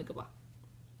በንስሐ እንግባ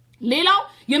ሌላው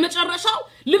የመጨረሻው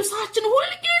ልብሳችን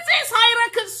ሁሉ ጊዜ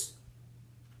ሳይረክስ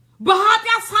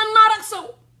በኃጢአት ሳናረክሰው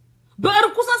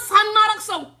በእርኩሰት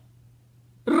ሳናረክሰው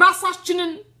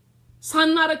ራሳችንን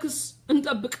ሳናረክስ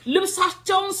እንጠብቅ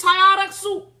ልብሳቸውን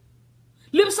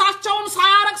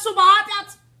ሳያረክሱ በኃጢአት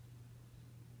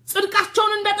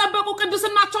ጽድቃቸውን እንደጠበቁ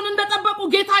ቅድስናቸውን እንደጠበቁ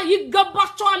ጌታ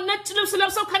ይገባቸዋል ነጭ ልብስ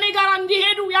ለብሰው ከኔ ጋር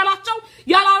እንዲሄዱ ያላቸው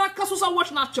ያላረከሱ ሰዎች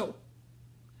ናቸው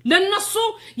ለነሱ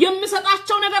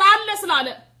የሚሰጣቸው ነገር አለ ስላለ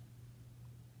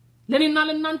ለኔና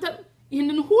ለናንተ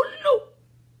ይሄንን ሁሉ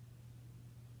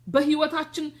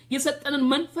በህይወታችን የሰጠንን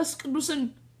መንፈስ ቅዱስን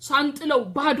ሳንጥለው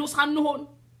ባዶ ሳንሆን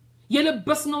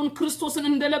የለበስነውን ክርስቶስን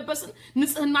እንደለበስን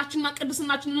ንጽህናችንና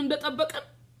ቅድስናችንን እንደጠበቀን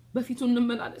በፊቱ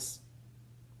እንመላለስ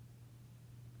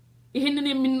ይሄንን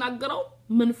የሚናገረው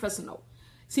መንፈስ ነው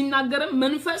ሲናገርም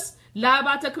መንፈስ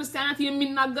ለአባተ ክርስቲያናት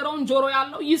የሚናገረውን ጆሮ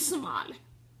ያለው ይስማል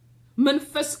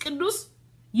መንፈስ ቅዱስ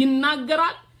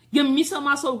ይናገራል የሚሰማ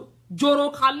ሰው ጆሮ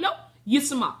ካለው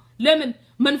ይስማ ለምን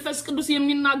መንፈስ ቅዱስ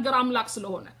የሚናገር አምላክ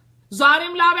ስለሆነ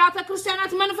ዛሬም ለአባተ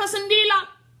ክርስቲያናት መንፈስ እንዲይላል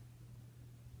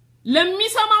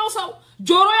ለሚሰማው ሰው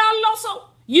ጆሮ ያለው ሰው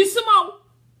ይስማው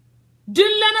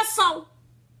ድል ለነሳው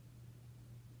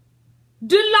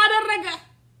ድል አደረገ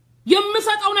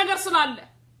የምሰጠው ነገር ስላለ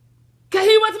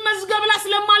ከህይወት መዝገብ ላይ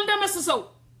ስለማልደመስሰው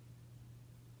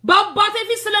በአባቴ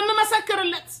ፊት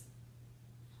ስለምመሰክርለት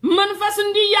መንፈስ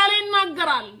እንዲያለ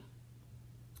ይናገራል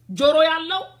ጆሮ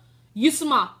ያለው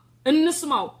ይስማ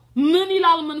እንስማው ምን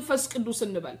ይላል መንፈስ ቅዱስ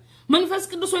እንበል መንፈስ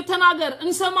ቅዱስ ወይ ተናገር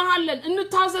እንሰማሃለን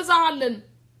እንታዘዛሃለን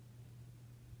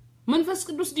መንፈስ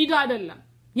ቅዱስ ዲዳ አይደለም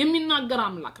የሚናገር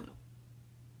አምላክ ነው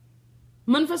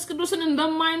መንፈስ ቅዱስን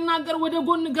እንደማይናገር ወደ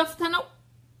ጎን ገፍተነው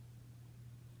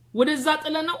ወደዛ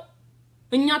ጥለነው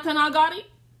እኛ ተናጋሪ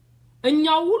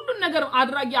እኛው ሁሉ ነገር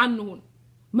አድራጊ አንሁን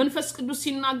መንፈስ ቅዱስ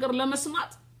ሲናገር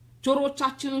ለመስማት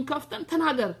ጆሮቻችንን ከፍተን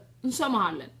ተናገር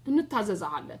እንሰማሃለን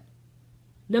እንታዘዛሃለን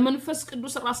ለመንፈስ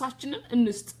ቅዱስ ራሳችንን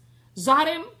እንስጥ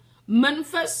ዛሬም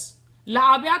መንፈስ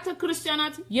ለአብያተ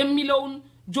ክርስቲያናት የሚለውን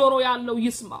ጆሮ ያለው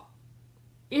ይስማው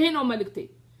ይሄ ነው መልእክቴ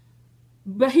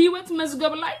በህይወት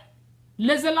መዝገብ ላይ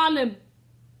ለዘላለም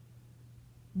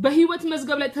በህይወት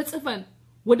መዝገብ ላይ ተጽፈን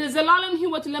ወደ ዘላለም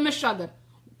ህይወት ለመሻገር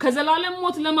ከዘላለም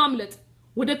ሞት ለማምለጥ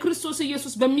ወደ ክርስቶስ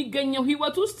ኢየሱስ በሚገኘው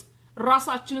ህይወት ውስጥ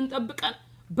ራሳችንን ጠብቀን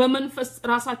በመንፈስ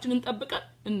ራሳችንን ጠብቀን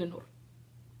እንኖር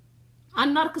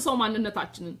አናርክሰው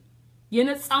ማንነታችንን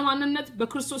የነጻ ማንነት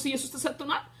በክርስቶስ ኢየሱስ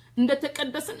ተሰጥቶናል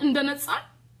እንደተቀደስን እንደነጻን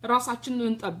ራሳችንን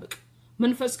እንጠብቅ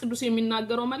መንፈስ ቅዱስ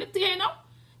የሚናገረው መልእክት ይሄ ነው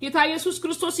ጌታ ኢየሱስ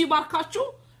ክርስቶስ ይባርካችሁ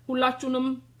ሁላችሁንም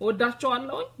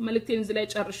ወዳችኋለሁ መልእክቴን እዚህ ላይ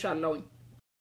ጨርሻለሁ